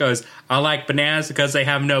version goes, I like bananas because they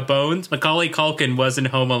have no bones. Macaulay Culkin was in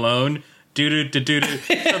Home Alone. Do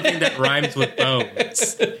something that rhymes with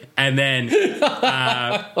bones, and then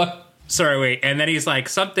and then he's like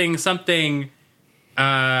something.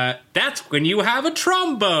 That's when you have a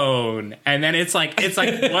trombone, and then it's like 1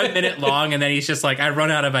 minute long, and then he's just like, I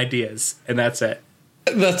run out of ideas, and that's it.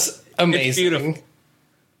 That's amazing. It's beautiful.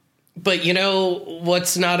 But you know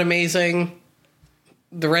what's not amazing?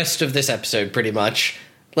 The rest of this episode, pretty much.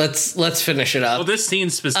 Let's finish it up. Well, this scene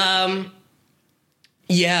specifically.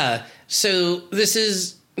 Yeah. So this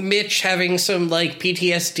is Mitch having some like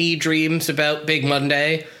PTSD dreams about Big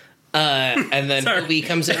Monday. And then Lee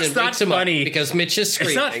comes in and wakes him up because Mitch is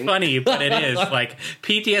screaming. It's not funny, but it is. Like,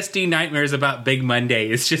 PTSD nightmares about Big Monday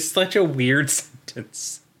is just such a weird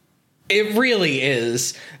sentence. It really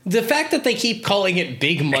is. The fact that they keep calling it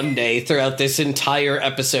Big Monday throughout this entire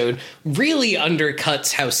episode really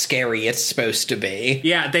undercuts how scary it's supposed to be.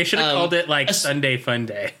 Yeah, they should have called it, like, Sunday Fun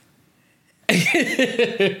Day.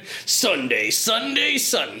 Sunday.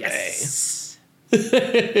 Yes.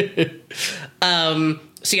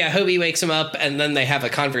 So yeah, Hobie wakes him up, and then they have a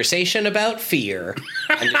conversation about fear.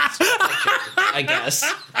 And it's I guess.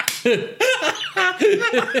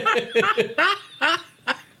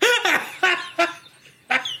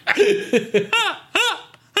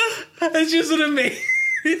 It's just an amazing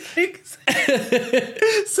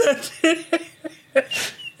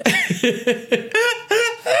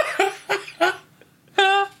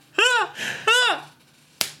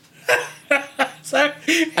Sorry.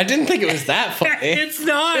 I didn't think it was that funny. It's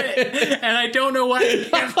not, and I don't know why I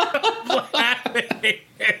can't stop laughing.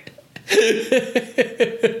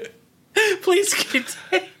 Please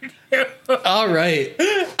continue. All right.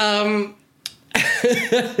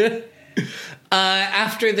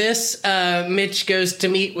 After this, Mitch goes to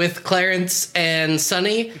meet with Clarence and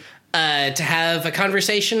Sonny to have a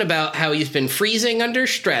conversation about how he's been freezing under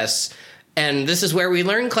stress. And this is where we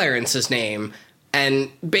learn Clarence's name.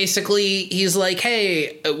 And basically, he's like,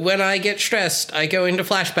 hey, when I get stressed, I go into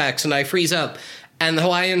flashbacks and I freeze up. And the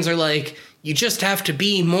Hawaiians are like, you just have to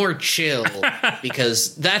be more chill,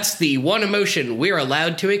 because that's the one emotion we're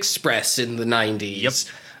allowed to express in the 90s.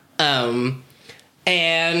 Yep.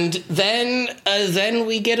 And then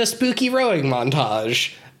we get a spooky rowing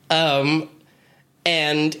montage. And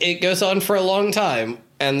it goes on for a long time,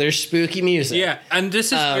 and there's spooky music. Yeah, and this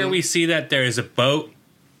is where we see that there is a boat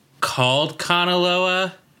called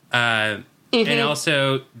Kanaloa, and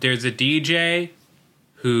also there's a DJ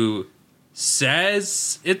who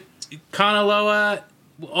says it Kanaloa,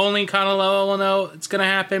 only Kanaloa will know it's going to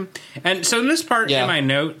happen. And so in this part in my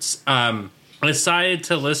notes, I decided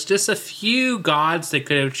to list just a few gods they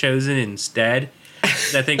could have chosen instead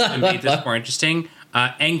that I think would make this more interesting.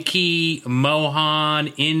 Enki,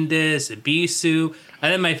 Mohan, Indus, Bisu,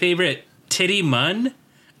 and then my favorite, Titty Mun.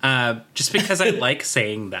 Just because I like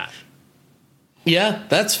saying that. Yeah,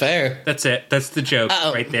 that's fair. That's it. That's the joke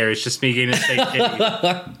right there. It's just me getting to say titty.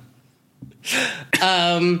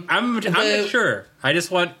 I'm mature. I just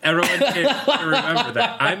want everyone to remember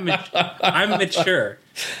that. I'm mature.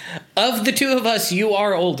 Of the two of us, you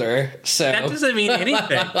are older, so... That doesn't mean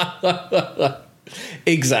anything.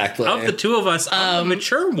 Exactly. Of the two of us, I'm the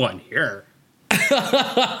mature one here.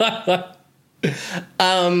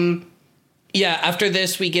 Yeah, after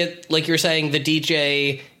this, we get, like you're saying, the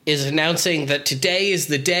DJ is announcing that today is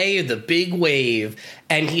the day of the big wave.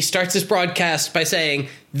 And he starts his broadcast by saying,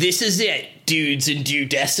 this is it, dudes and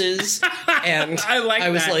dudesses. And I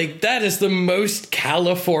was like, that is the most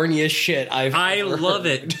California shit I've ever love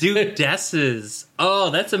heard. it. Dudesses. Oh,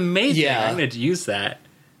 that's amazing. Yeah. I'm going to use that.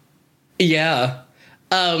 Yeah.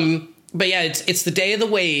 But yeah, it's the day of the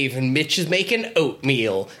wave, and Mitch is making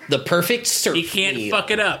oatmeal, the perfect surf He can't meal.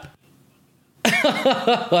 fuck it up.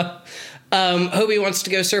 Hobie wants to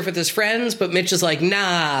go surf with his friends, but Mitch is like,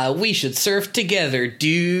 nah, we should surf together,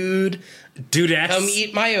 dude. Dudettes. Come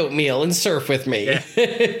eat my oatmeal and surf with me.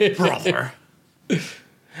 Yeah. Brother.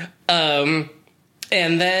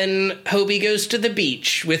 And then Hobie goes to the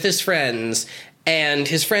beach with his friends, and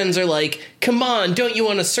his friends are like, come on, don't you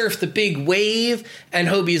want to surf the big wave? And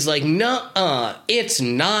Hobie's like, nuh-uh, it's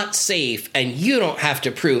not safe, and you don't have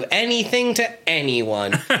to prove anything to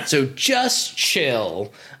anyone, so just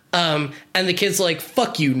chill. And the kid's like,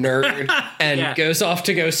 fuck you, nerd, and goes off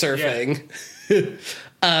to go surfing. Yeah.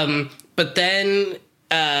 But then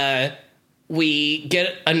we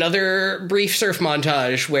get another brief surf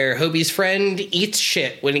montage where Hobie's friend eats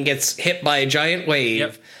shit when he gets hit by a giant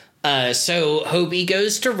wave. Yep. So Hobie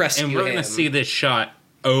goes to rescue him. And we're going to see this shot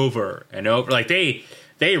over and over. Like, they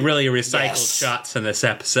really recycled shots in this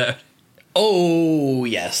episode. Oh,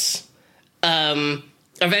 yes.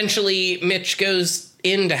 Eventually, Mitch goes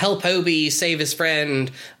in to help Hobie save his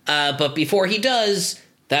friend. But before he does,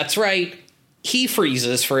 that's right, he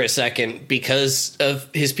freezes for a second because of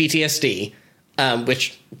his PTSD.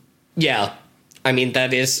 Which, yeah, I mean,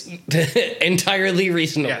 that is entirely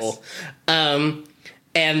reasonable. Yes.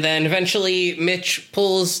 And then eventually Mitch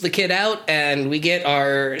pulls the kid out, and we get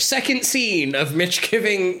our second scene of Mitch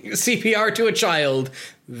giving CPR to a child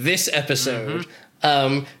this episode.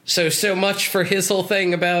 Mm-hmm. So much for his whole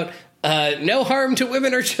thing about no harm to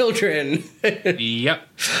women or children. Yep.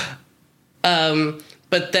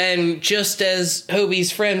 But then, just as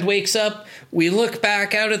Hobie's friend wakes up, we look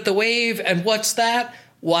back out at the wave, and what's that?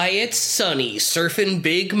 Why, it's Sunny surfing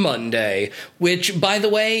Big Monday, which, by the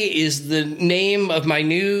way, is the name of my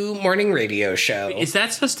new morning radio show. Is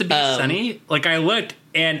that supposed to be Sunny? Like, I looked,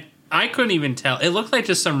 and I couldn't even tell. It looked like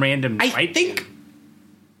just some random white dude.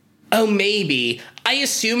 Oh, maybe. I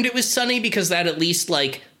assumed it was Sunny because that at least,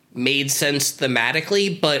 like, made sense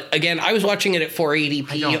thematically, but again, I was watching it at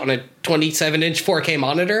 480p on a 27-inch 4K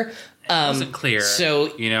monitor. It wasn't clear.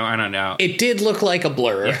 So, I don't know. It did look like a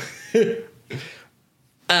blur. Yeah.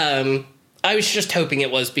 I was just hoping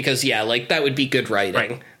it was because, that would be good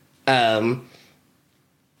writing. Right.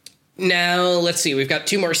 Now, let's see. We've got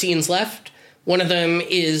two more scenes left. One of them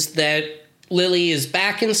is that Lily is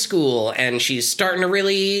back in school, and she's starting to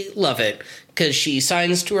really love it because she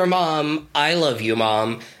signs to her mom, I love you,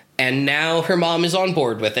 Mom. And now her mom is on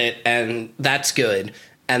board with it, and that's good.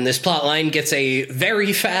 And this plotline gets a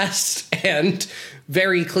very fast and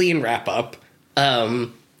very clean wrap-up.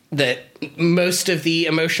 That most of the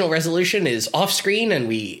emotional resolution is off-screen, and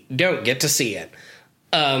we don't get to see it.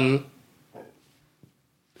 But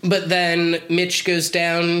then Mitch goes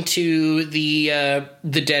down to the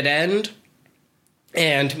dead end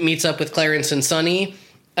and meets up with Clarence and Sunny,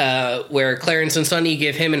 where Clarence and Sunny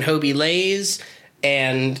give him and Hobie lays,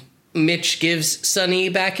 and Mitch gives Sunny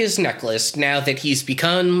back his necklace now that he's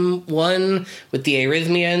become one with the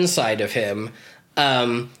arrhythmia inside of him.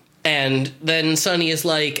 And then Sunny is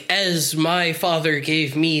like, as my father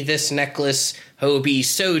gave me this necklace, Hobie,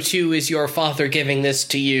 so too is your father giving this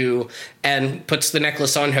to you, and puts the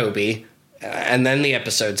necklace on Hobie. And then the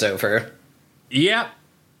episode's over. Yep.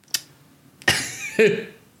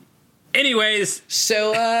 Anyways.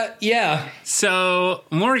 So, yeah. So,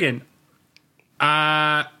 Morgan,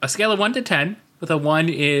 a scale of 1 to 10, with a 1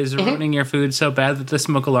 is ruining your food so bad that the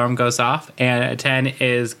smoke alarm goes off, and a 10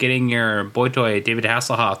 is getting your boy toy, David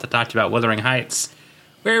Hasselhoff, to talk about Wuthering Heights.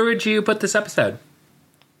 Where would you put this episode?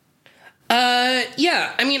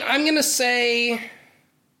 Yeah, I mean, I'm gonna say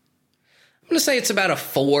it's about a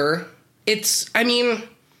 4. It's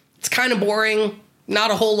kind of boring. Not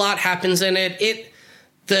a whole lot happens in it.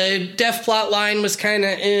 The deaf plot line was kind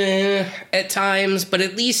of at times, but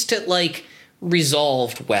at least it,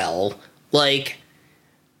 resolved well. I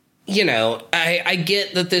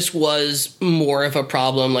get that this was more of a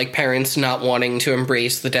problem, parents not wanting to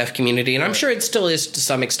embrace the deaf community, and I'm sure it still is to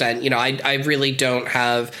some extent. I really don't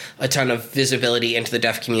have a ton of visibility into the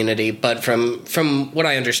deaf community, but from what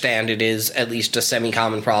I understand, it is at least a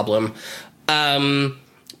semi-common problem. That,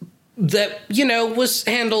 was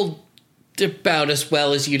handled about as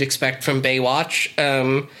well as you'd expect from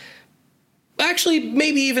Baywatch. Actually,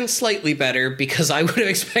 maybe even slightly better, because I would have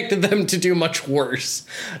expected them to do much worse.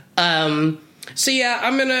 So yeah,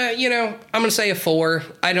 I'm gonna say a 4.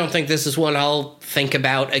 I don't think this is one I'll think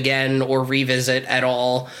about again or revisit at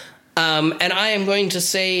all. And I am going to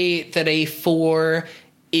say that a 4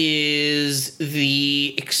 is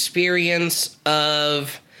the experience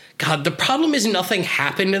of... God, the problem is nothing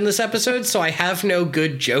happened in this episode, so I have no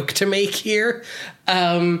good joke to make here.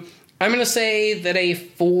 I'm going to say that a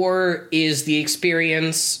 4 is the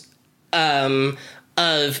experience of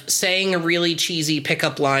saying a really cheesy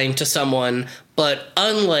pickup line to someone, but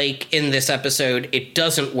unlike in this episode, it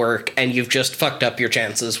doesn't work and you've just fucked up your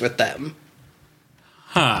chances with them.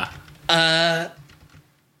 Huh. Yeah,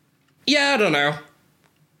 I don't know.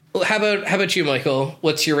 How about you, Michael?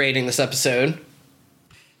 What's your rating this episode?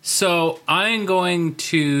 So I'm going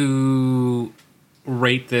to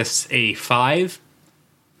rate this a 5.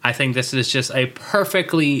 I think this is just a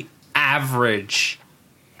perfectly average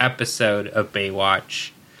episode of Baywatch.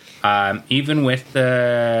 Even with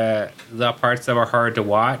the parts that were hard to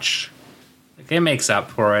watch, it makes up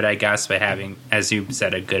for it, I guess, by having, as you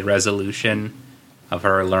said, a good resolution of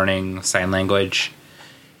her learning sign language.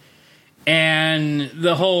 And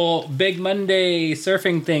the whole Big Monday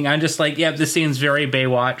surfing thing, I'm just like, yeah, this seems very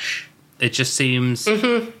Baywatch. It just seems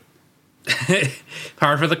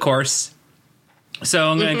par for the course.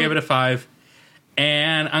 So I'm going to give it a 5.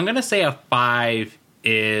 And I'm going to say a 5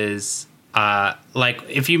 is, like,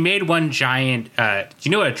 if you made one giant, do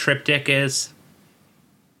you know what a triptych is?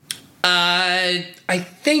 I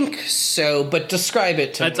think so, but describe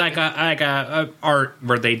it to me. It's like a art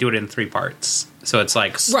where they do it in 3 parts. So it's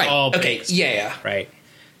like right. all Okay. based, Yeah. right.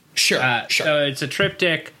 Sure. Sure. So it's a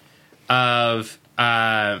triptych of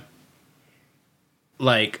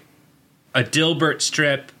like a Dilbert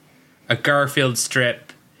strip, a Garfield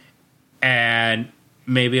strip, and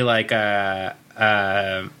maybe like a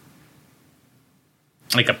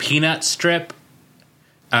Peanut strip.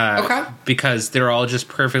 Okay. Because they're all just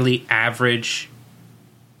perfectly average.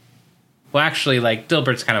 Well, actually, like,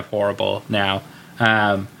 Dilbert's kind of horrible now.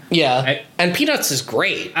 Yeah. And Peanuts is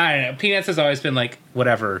great. I don't know. Peanuts has always been, like,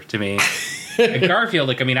 whatever to me. Garfield,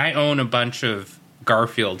 like, I mean, I own a bunch of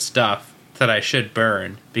Garfield stuff that I should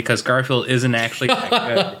burn because Garfield isn't actually that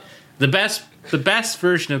good. The best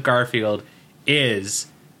version of Garfield is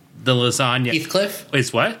the lasagna. Heathcliff?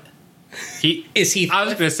 Is what? Is Heathcliff? I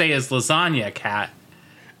was going to say is Lasagna Cat.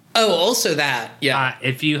 Oh, also that. Yeah.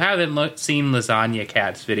 If you haven't seen Lasagna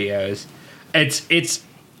Cat's videos, it's an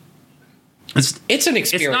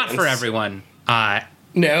experience. It's not for everyone.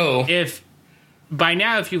 No. If by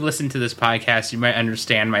now, if you listen to this podcast, you might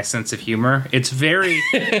understand my sense of humor. It's very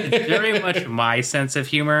much my sense of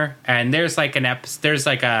humor. And there's like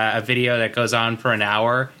a video that goes on for an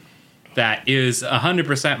hour that is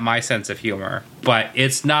 100% my sense of humor, but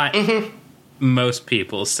it's not most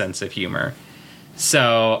people's sense of humor.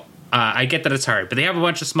 So I get that it's hard, but they have a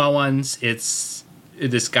bunch of small ones. It's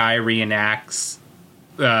this guy reenacts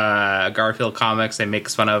Garfield comics and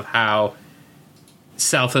makes fun of how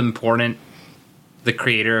self-important the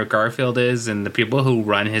creator of Garfield is and the people who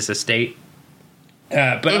run his estate.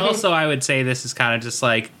 But also I would say this is kind of just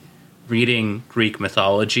like reading Greek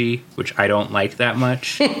mythology, which I don't like that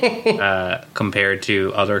much compared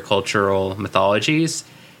to other cultural mythologies.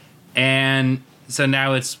 And so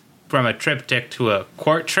now it's from a triptych to a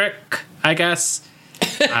quartic, I guess.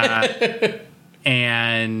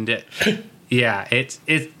 And yeah, it's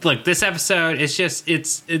look, this episode, it's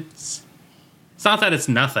not that it's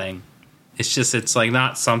nothing. It's just, it's like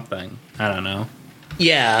not something. I don't know.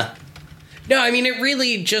 Yeah. No, I mean, it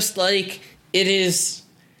really just like, it's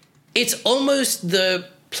almost the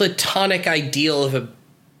platonic ideal of a,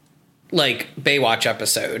 like, Baywatch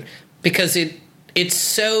episode. Because it's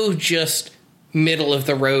so just middle of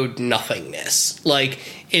the road nothingness. Like,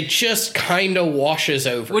 it just kind of washes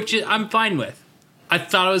over. Which I'm fine with. I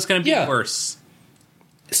thought it was going to be worse.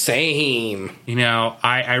 Same. You know,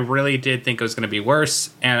 I really did think it was going to be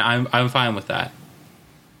worse, and I'm fine with that.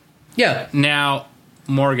 Yeah. Now,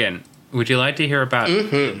 Morgan, would you like to hear about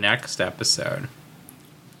the next episode?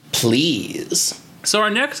 Please. So our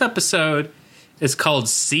next episode is called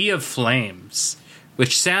Sea of Flames,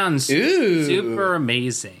 which sounds super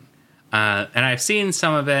amazing. And I've seen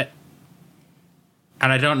some of it,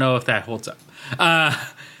 and I don't know if that holds up.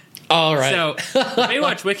 All right. So, the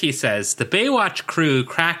Baywatch Wiki says, the Baywatch crew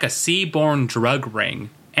crack a sea-borne drug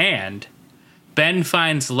ring, and Ben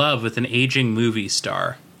finds love with an aging movie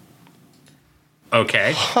star.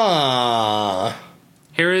 Okay. Huh.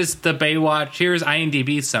 Here's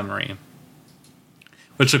IMDb's summary,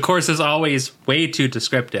 which of course is always way too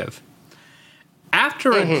descriptive.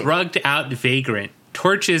 After a drugged-out vagrant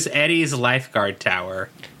torches Eddie's lifeguard tower,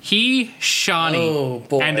 he, Shawnee,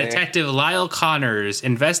 and Detective Lyle Connors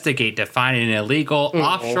investigate to find an illegal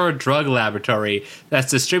offshore drug laboratory that's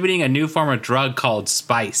distributing a new form of drug called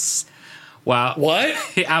Spice. Wow. What?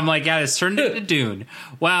 I'm like, yeah, it's turned into Dune.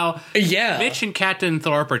 Wow. Yeah. Mitch and Captain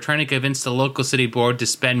Thorpe are trying to convince the local city board to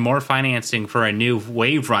spend more financing for a new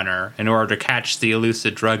wave runner in order to catch the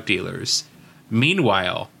elusive drug dealers.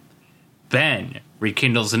 Meanwhile, Ben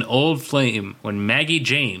rekindles an old flame when Maggie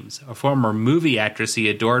James, a former movie actress he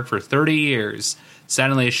adored for 30 years,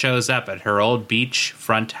 suddenly shows up at her old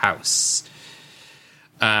beachfront house.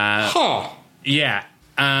 Yeah.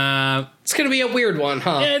 It's going to be a weird one,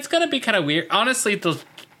 huh? Yeah, it's going to be kind of weird. Honestly,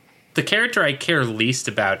 the character I care least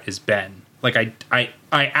about is Ben. Like, I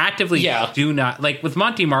actively do not... Like, with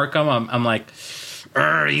Monty Markham, I'm like,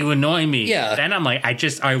 you annoy me. Yeah. Then I'm like,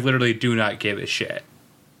 I literally do not give a shit.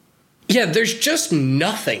 Yeah, there's just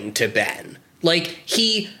nothing to Ben. Like,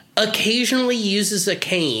 he occasionally uses a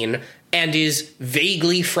cane and is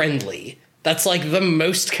vaguely friendly. That's, like, the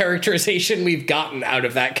most characterization we've gotten out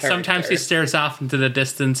of that character. Sometimes he stares off into the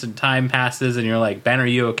distance and time passes and you're like, Ben, are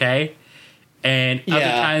you okay? And other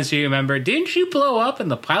times you remember, didn't you blow up in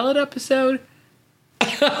the pilot episode?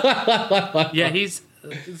 Yeah, he's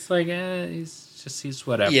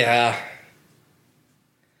whatever. Yeah.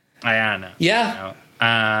 I don't know. Yeah.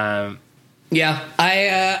 Yeah,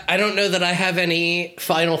 I don't know that I have any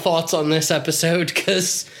final thoughts on this episode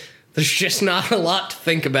because there's just not a lot to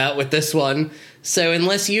think about with this one. So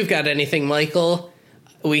unless you've got anything, Michael,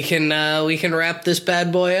 we can wrap this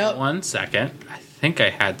bad boy up. 1 second. I think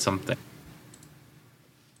I had something.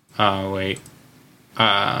 Oh, wait.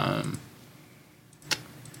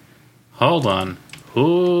 Hold on.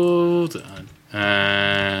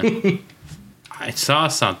 I saw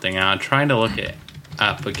something, and I'm trying to look it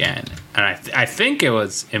up again. And I think it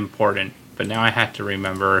was important, but now I have to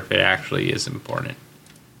remember if it actually is important.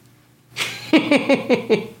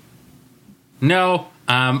 No,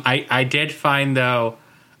 I did find, though,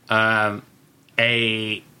 a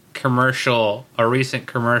recent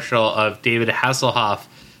commercial of David Hasselhoff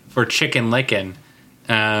for Chicken Licken.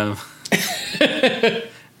 And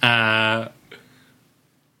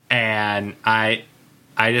I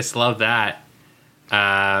just love that.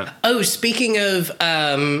 Speaking of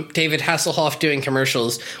David Hasselhoff doing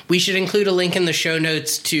commercials, we should include a link in the show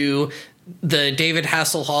notes to the David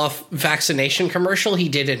Hasselhoff vaccination commercial he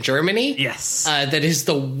did in Germany. Yes. That is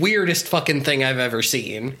the weirdest fucking thing I've ever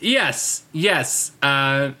seen. Yes.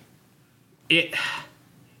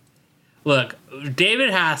 Look,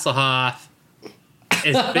 David Hasselhoff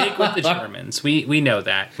is big with the Germans. We know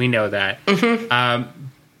that. Mm-hmm.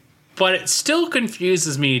 But it still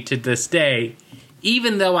confuses me to this day,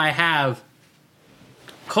 even though I have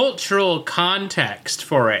cultural context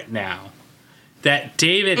for it now, that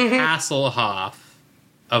David Hasselhoff,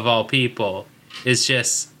 of all people, is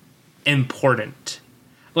just important.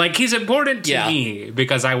 Like, he's important to me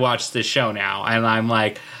because I watch this show now, and I'm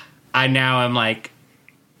like, David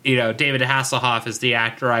Hasselhoff is the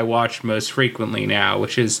actor I watch most frequently now,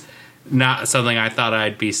 which is not something I thought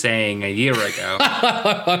I'd be saying a year ago.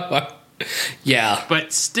 Yeah.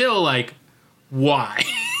 But still, like, why?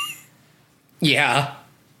 Yeah.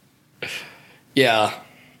 Yeah,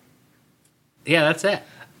 that's it.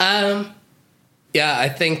 Yeah, I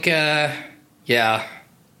think,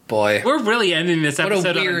 boy. We're really ending this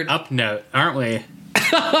episode on an up note, aren't we?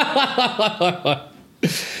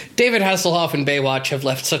 David Hasselhoff and Baywatch have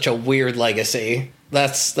left such a weird legacy.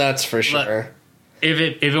 That's for sure.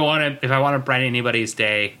 If I want to brighten anybody's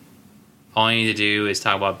day, all I need to do is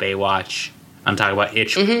talk about Baywatch. I'm talking about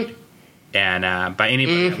Itchwood, and by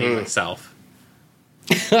anybody, I mean myself.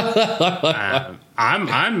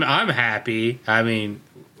 I'm happy. I mean,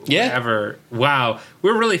 whatever. Wow,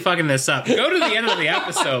 we're really fucking this up. Go to the end of the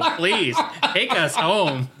episode, please. Take us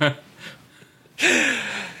home.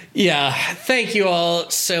 Yeah, thank you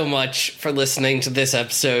all so much for listening to this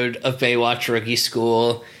episode of Baywatch Rookie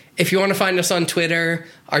School. If you want to find us on Twitter,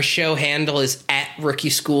 our show handle is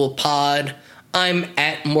 @RookieSchoolPod. I'm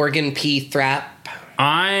 @Morgan P. Thrapp.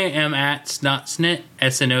 I am @SnotSnit,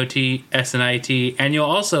 SNOT, and you'll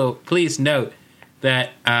also please note that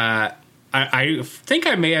I think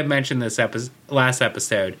I may have mentioned this last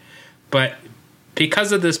episode, but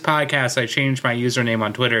because of this podcast, I changed my username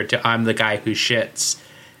on Twitter to I'm the guy who shits.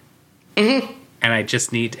 Mm-hmm. And I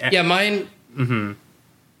just need to... Yeah, mine... Mm-hmm.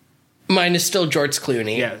 Mine is still George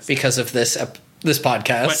Clooney because of this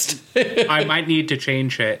podcast. But I might need to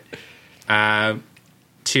change it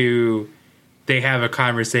to they have a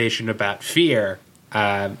conversation about fear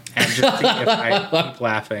and just see if I keep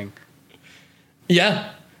laughing. Yeah.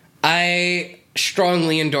 I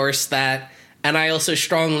strongly endorse that. And I also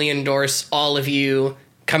strongly endorse all of you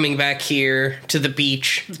coming back here to the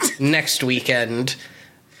beach next weekend.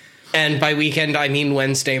 And by weekend, I mean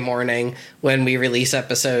Wednesday morning when we release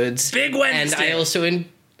episodes. Big Wednesday! And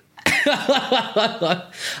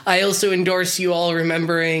I also endorse you all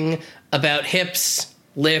remembering about hips,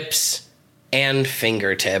 lips, and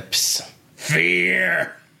fingertips.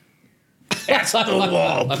 Fear! That's the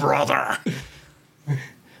wall, brother.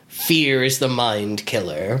 Fear is the mind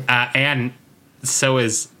killer. And so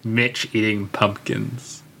is Mitch eating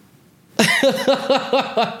pumpkins.